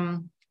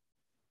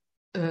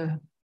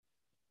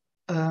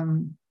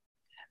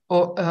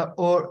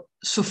or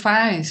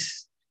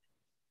suffice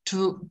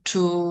to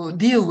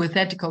deal with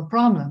ethical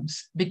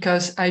problems?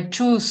 Because I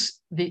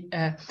choose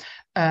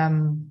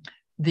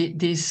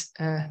this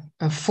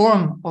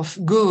form of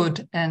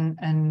good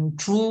and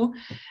true.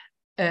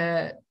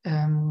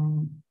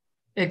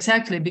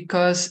 Exactly,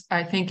 because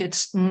I think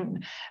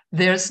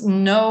there's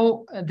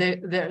no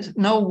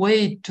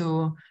way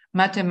to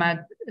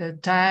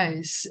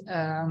mathematize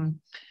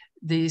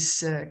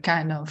this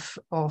kind of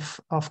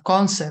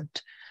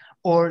concept,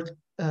 or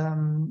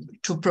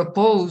to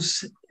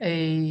propose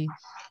a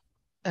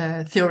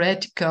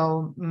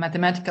theoretical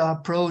mathematical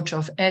approach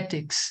of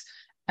ethics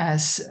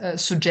as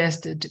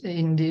suggested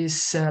in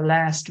this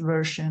last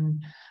version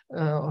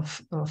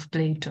of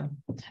Plato.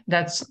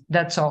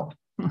 That's all.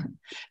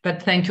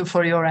 But thank you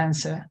for your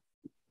answer.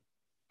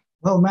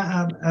 Well,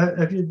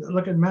 if you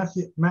look at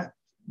Matt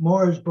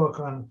Moore's book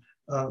on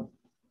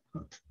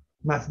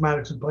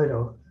mathematics and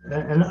Plato,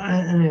 and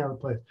any other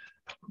place,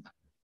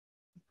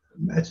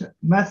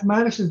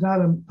 mathematics is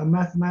not a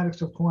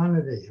mathematics of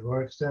quantity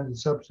or extended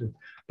substance,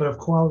 but of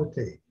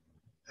quality.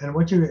 And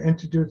once you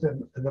introduce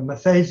the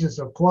methasis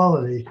of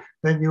quality,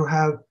 then you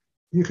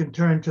can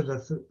turn to the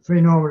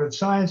three normative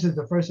sciences,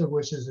 the first of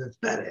which is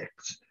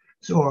aesthetics,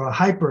 or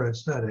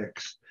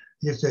hyper-aesthetics,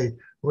 you see,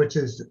 which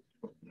is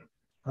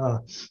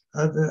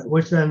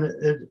which then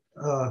it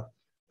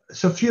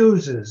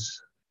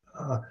suffuses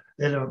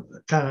in a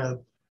kind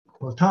of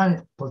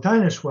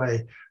Plotinus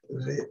way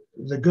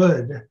the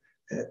good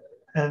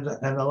and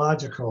the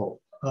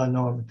logical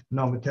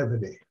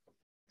normativity.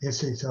 You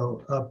see,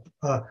 so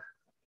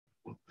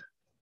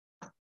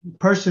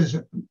Peirce's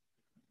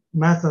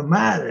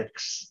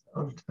mathematics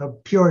of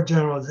pure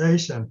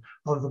generalization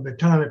of the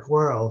Platonic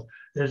world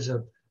is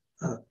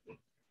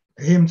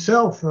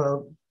himself,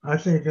 I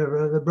think,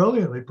 rather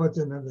brilliantly puts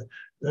in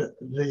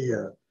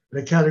the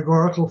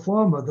categorical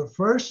form of the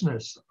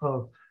firstness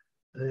of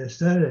the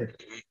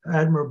aesthetic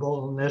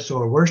admirableness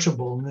or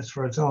worshipableness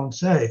for its own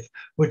sake,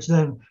 which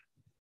then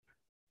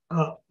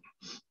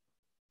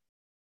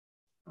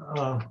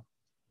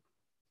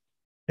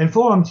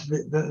informs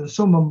the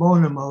summum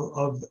bonum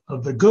of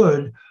the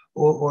good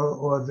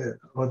or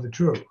the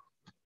true.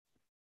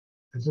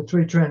 It's the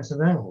three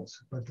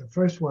transcendentals, but the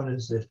first one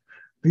is this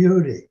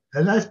beauty,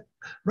 and that's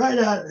right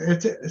out.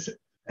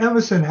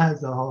 Emerson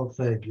has the whole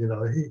thing, you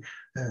know. He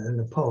and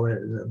the poet,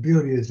 the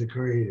beauty is the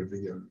creator of the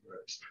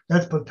universe.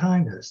 That's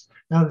Plotinus.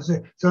 Now,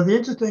 so the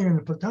interesting thing in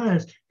the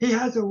Plotinus, he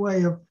has a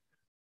way of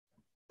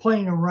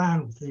playing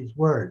around with these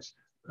words.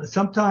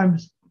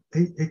 Sometimes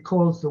he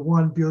calls the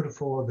one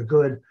beautiful or the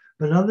good,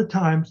 but other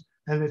times,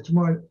 and it's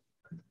more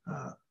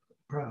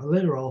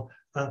literal,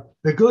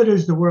 the good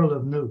is the world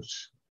of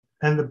nous,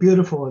 and the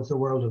beautiful is the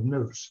world of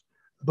nous.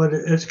 But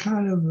it's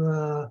kind of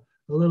a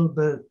little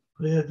bit,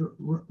 there's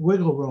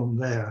wiggle room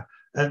there.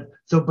 And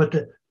so, but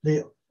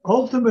the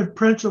ultimate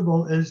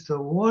principle is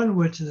the one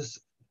which is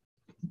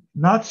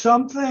not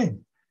something.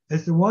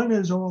 It's the one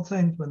is all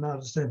things, but not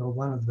a single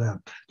one of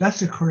them. That's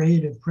the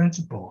creative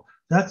principle.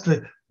 That's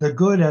the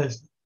good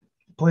as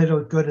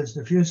Plato's good as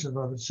diffusive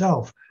of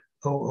itself,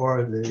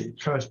 or the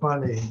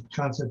corresponding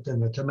concept in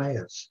the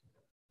Timaeus.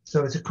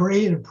 So it's a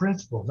creative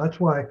principle.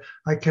 That's why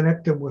I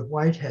connect them with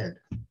Whitehead.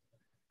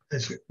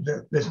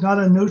 It's not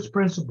a nous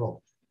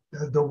principle.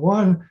 The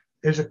one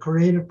is a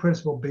creative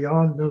principle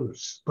beyond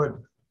nous, but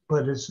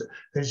it's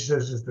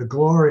the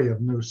glory of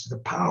nous, the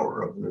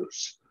power of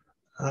nous,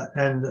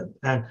 and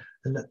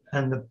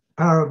the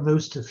power of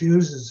nous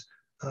diffuses,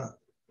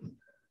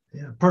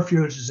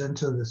 perfuses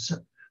into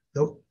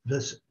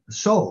this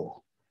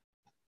soul,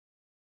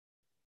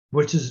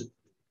 which is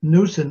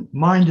nous and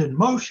mind in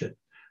motion,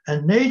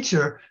 and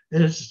nature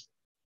is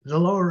the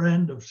lower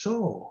end of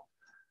soul,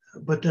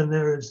 but then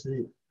there is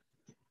the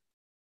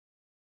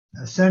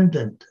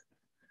ascendant.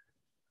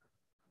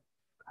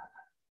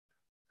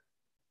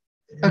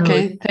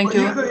 Okay, thank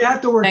you. You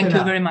have to work it out. Thank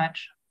you very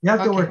much. You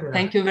have to work it out.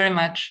 Thank you very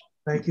much.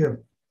 Thank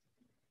you.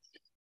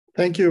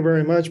 Thank you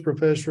very much,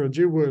 Professor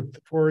Dilworth,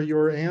 for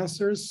your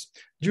answers.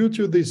 Due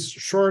to this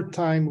short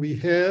time we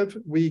have,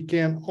 we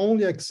can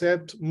only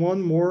accept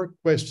one more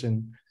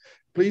question.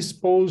 Please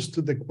pose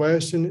the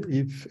question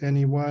if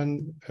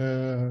anyone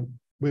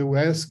will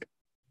ask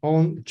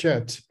on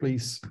chat,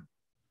 please.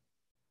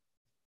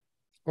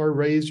 Or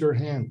raise your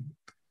hand.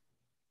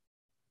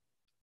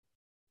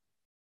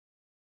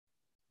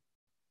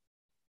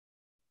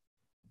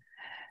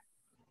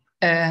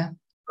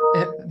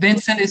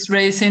 Vincent is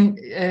raising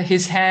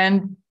his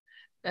hand.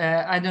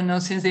 I don't know,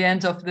 since the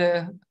end of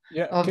the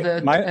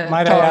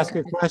might I ask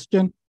a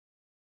question?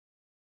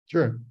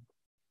 Sure.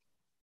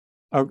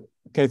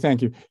 Okay,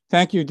 thank you.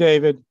 Thank you,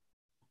 David.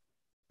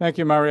 Thank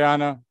you,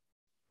 Mariana.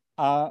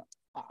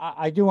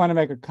 I do want to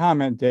make a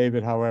comment,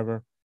 David,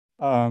 however.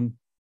 I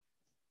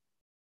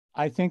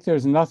think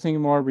there's nothing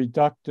more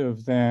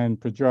reductive than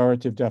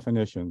pejorative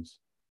definitions.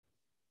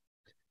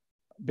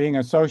 Being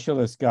a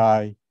socialist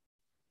guy,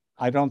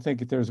 I don't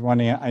think there's one,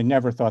 I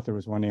never thought there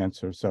was one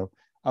answer, so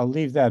I'll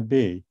leave that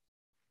be.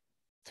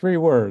 3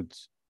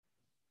 words: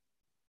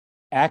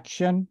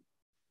 action,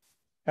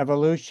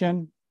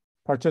 evolution,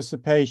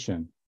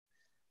 participation.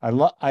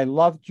 I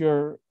loved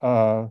your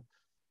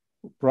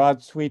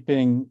broad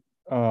sweeping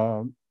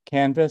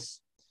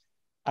canvas.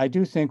 I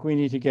do think we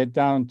need to get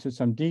down to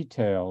some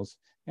details,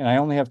 and I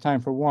only have time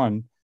for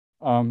one.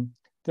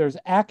 There's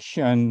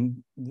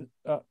action.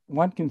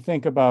 One can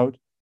think about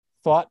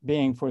thought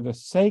being for the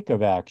sake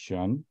of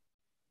action,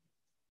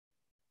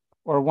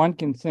 or one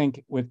can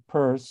think with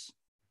Peirce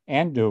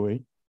and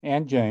Dewey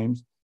and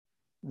James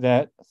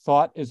that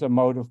thought is a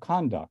mode of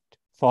conduct.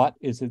 Thought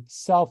is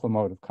itself a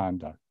mode of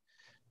conduct.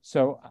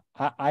 So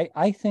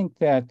I think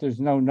that there's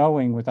no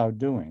knowing without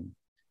doing.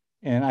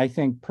 And I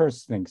think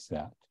Peirce thinks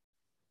that.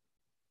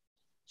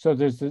 So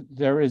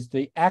there is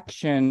the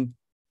action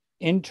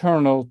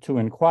internal to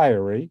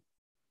inquiry.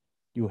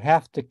 You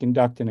have to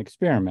conduct an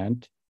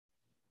experiment.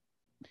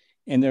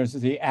 And there's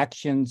the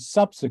action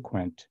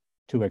subsequent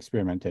to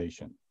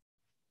experimentation.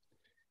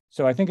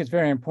 So I think it's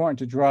very important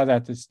to draw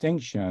that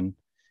distinction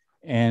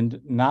and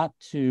not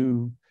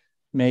to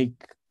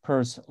make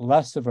Peirce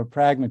less of a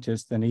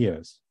pragmatist than he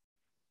is.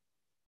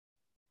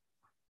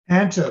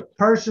 Answer: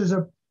 Peirce is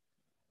a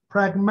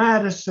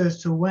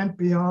pragmaticist who went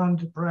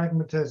beyond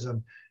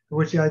pragmatism,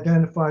 which he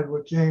identified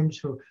with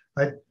James,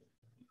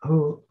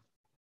 who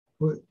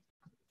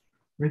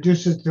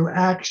reduces to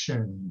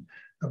action.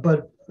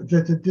 But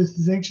the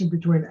distinction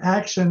between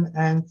action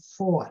and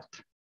thought,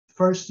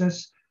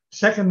 firstness,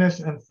 secondness,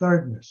 and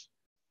thirdness.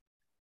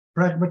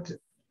 But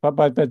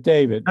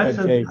David,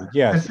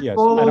 yes. I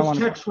don't want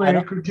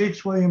to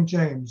critiques William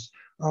James.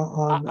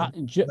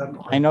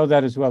 I know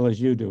that as well as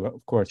you do,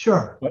 of course.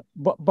 Sure.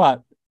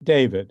 But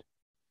David,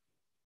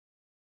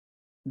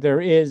 there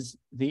is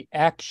the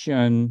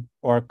action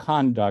or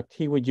conduct.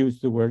 Peirce would use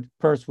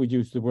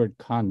the word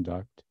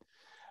conduct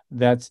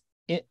that's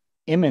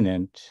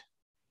imminent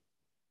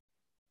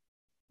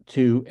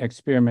to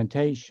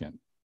experimentation.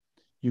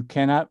 You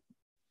cannot.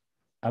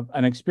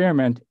 An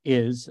experiment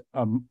is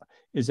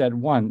at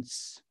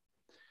once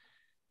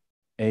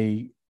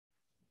a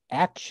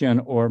action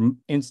or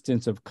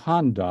instance of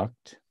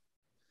conduct,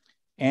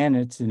 and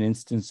it's an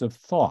instance of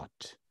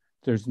thought.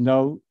 There's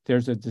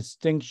a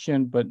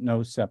distinction, but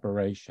no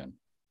separation.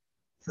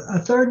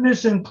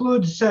 Thirdness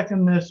includes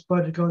secondness,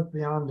 but it goes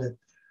beyond it.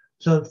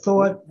 So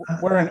thought,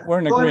 we're in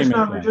thought agreement. Is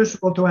not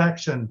reducible to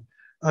action.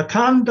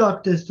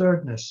 Conduct is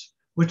thirdness,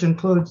 which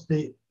includes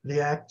the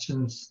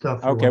action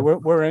stuff. Okay,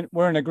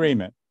 we're in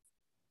agreement.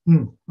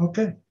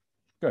 Okay.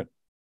 Good.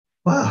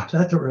 Wow,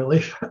 that's a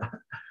relief.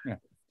 Yeah.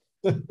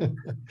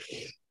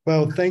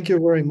 Well, thank you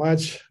very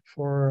much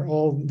for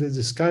all the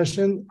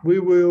discussion. We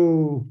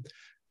will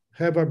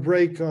have a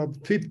break of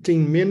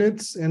 15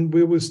 minutes and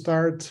we will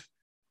start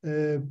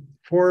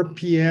 4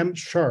 p.m.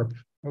 sharp.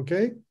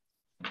 Okay?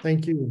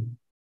 Thank you.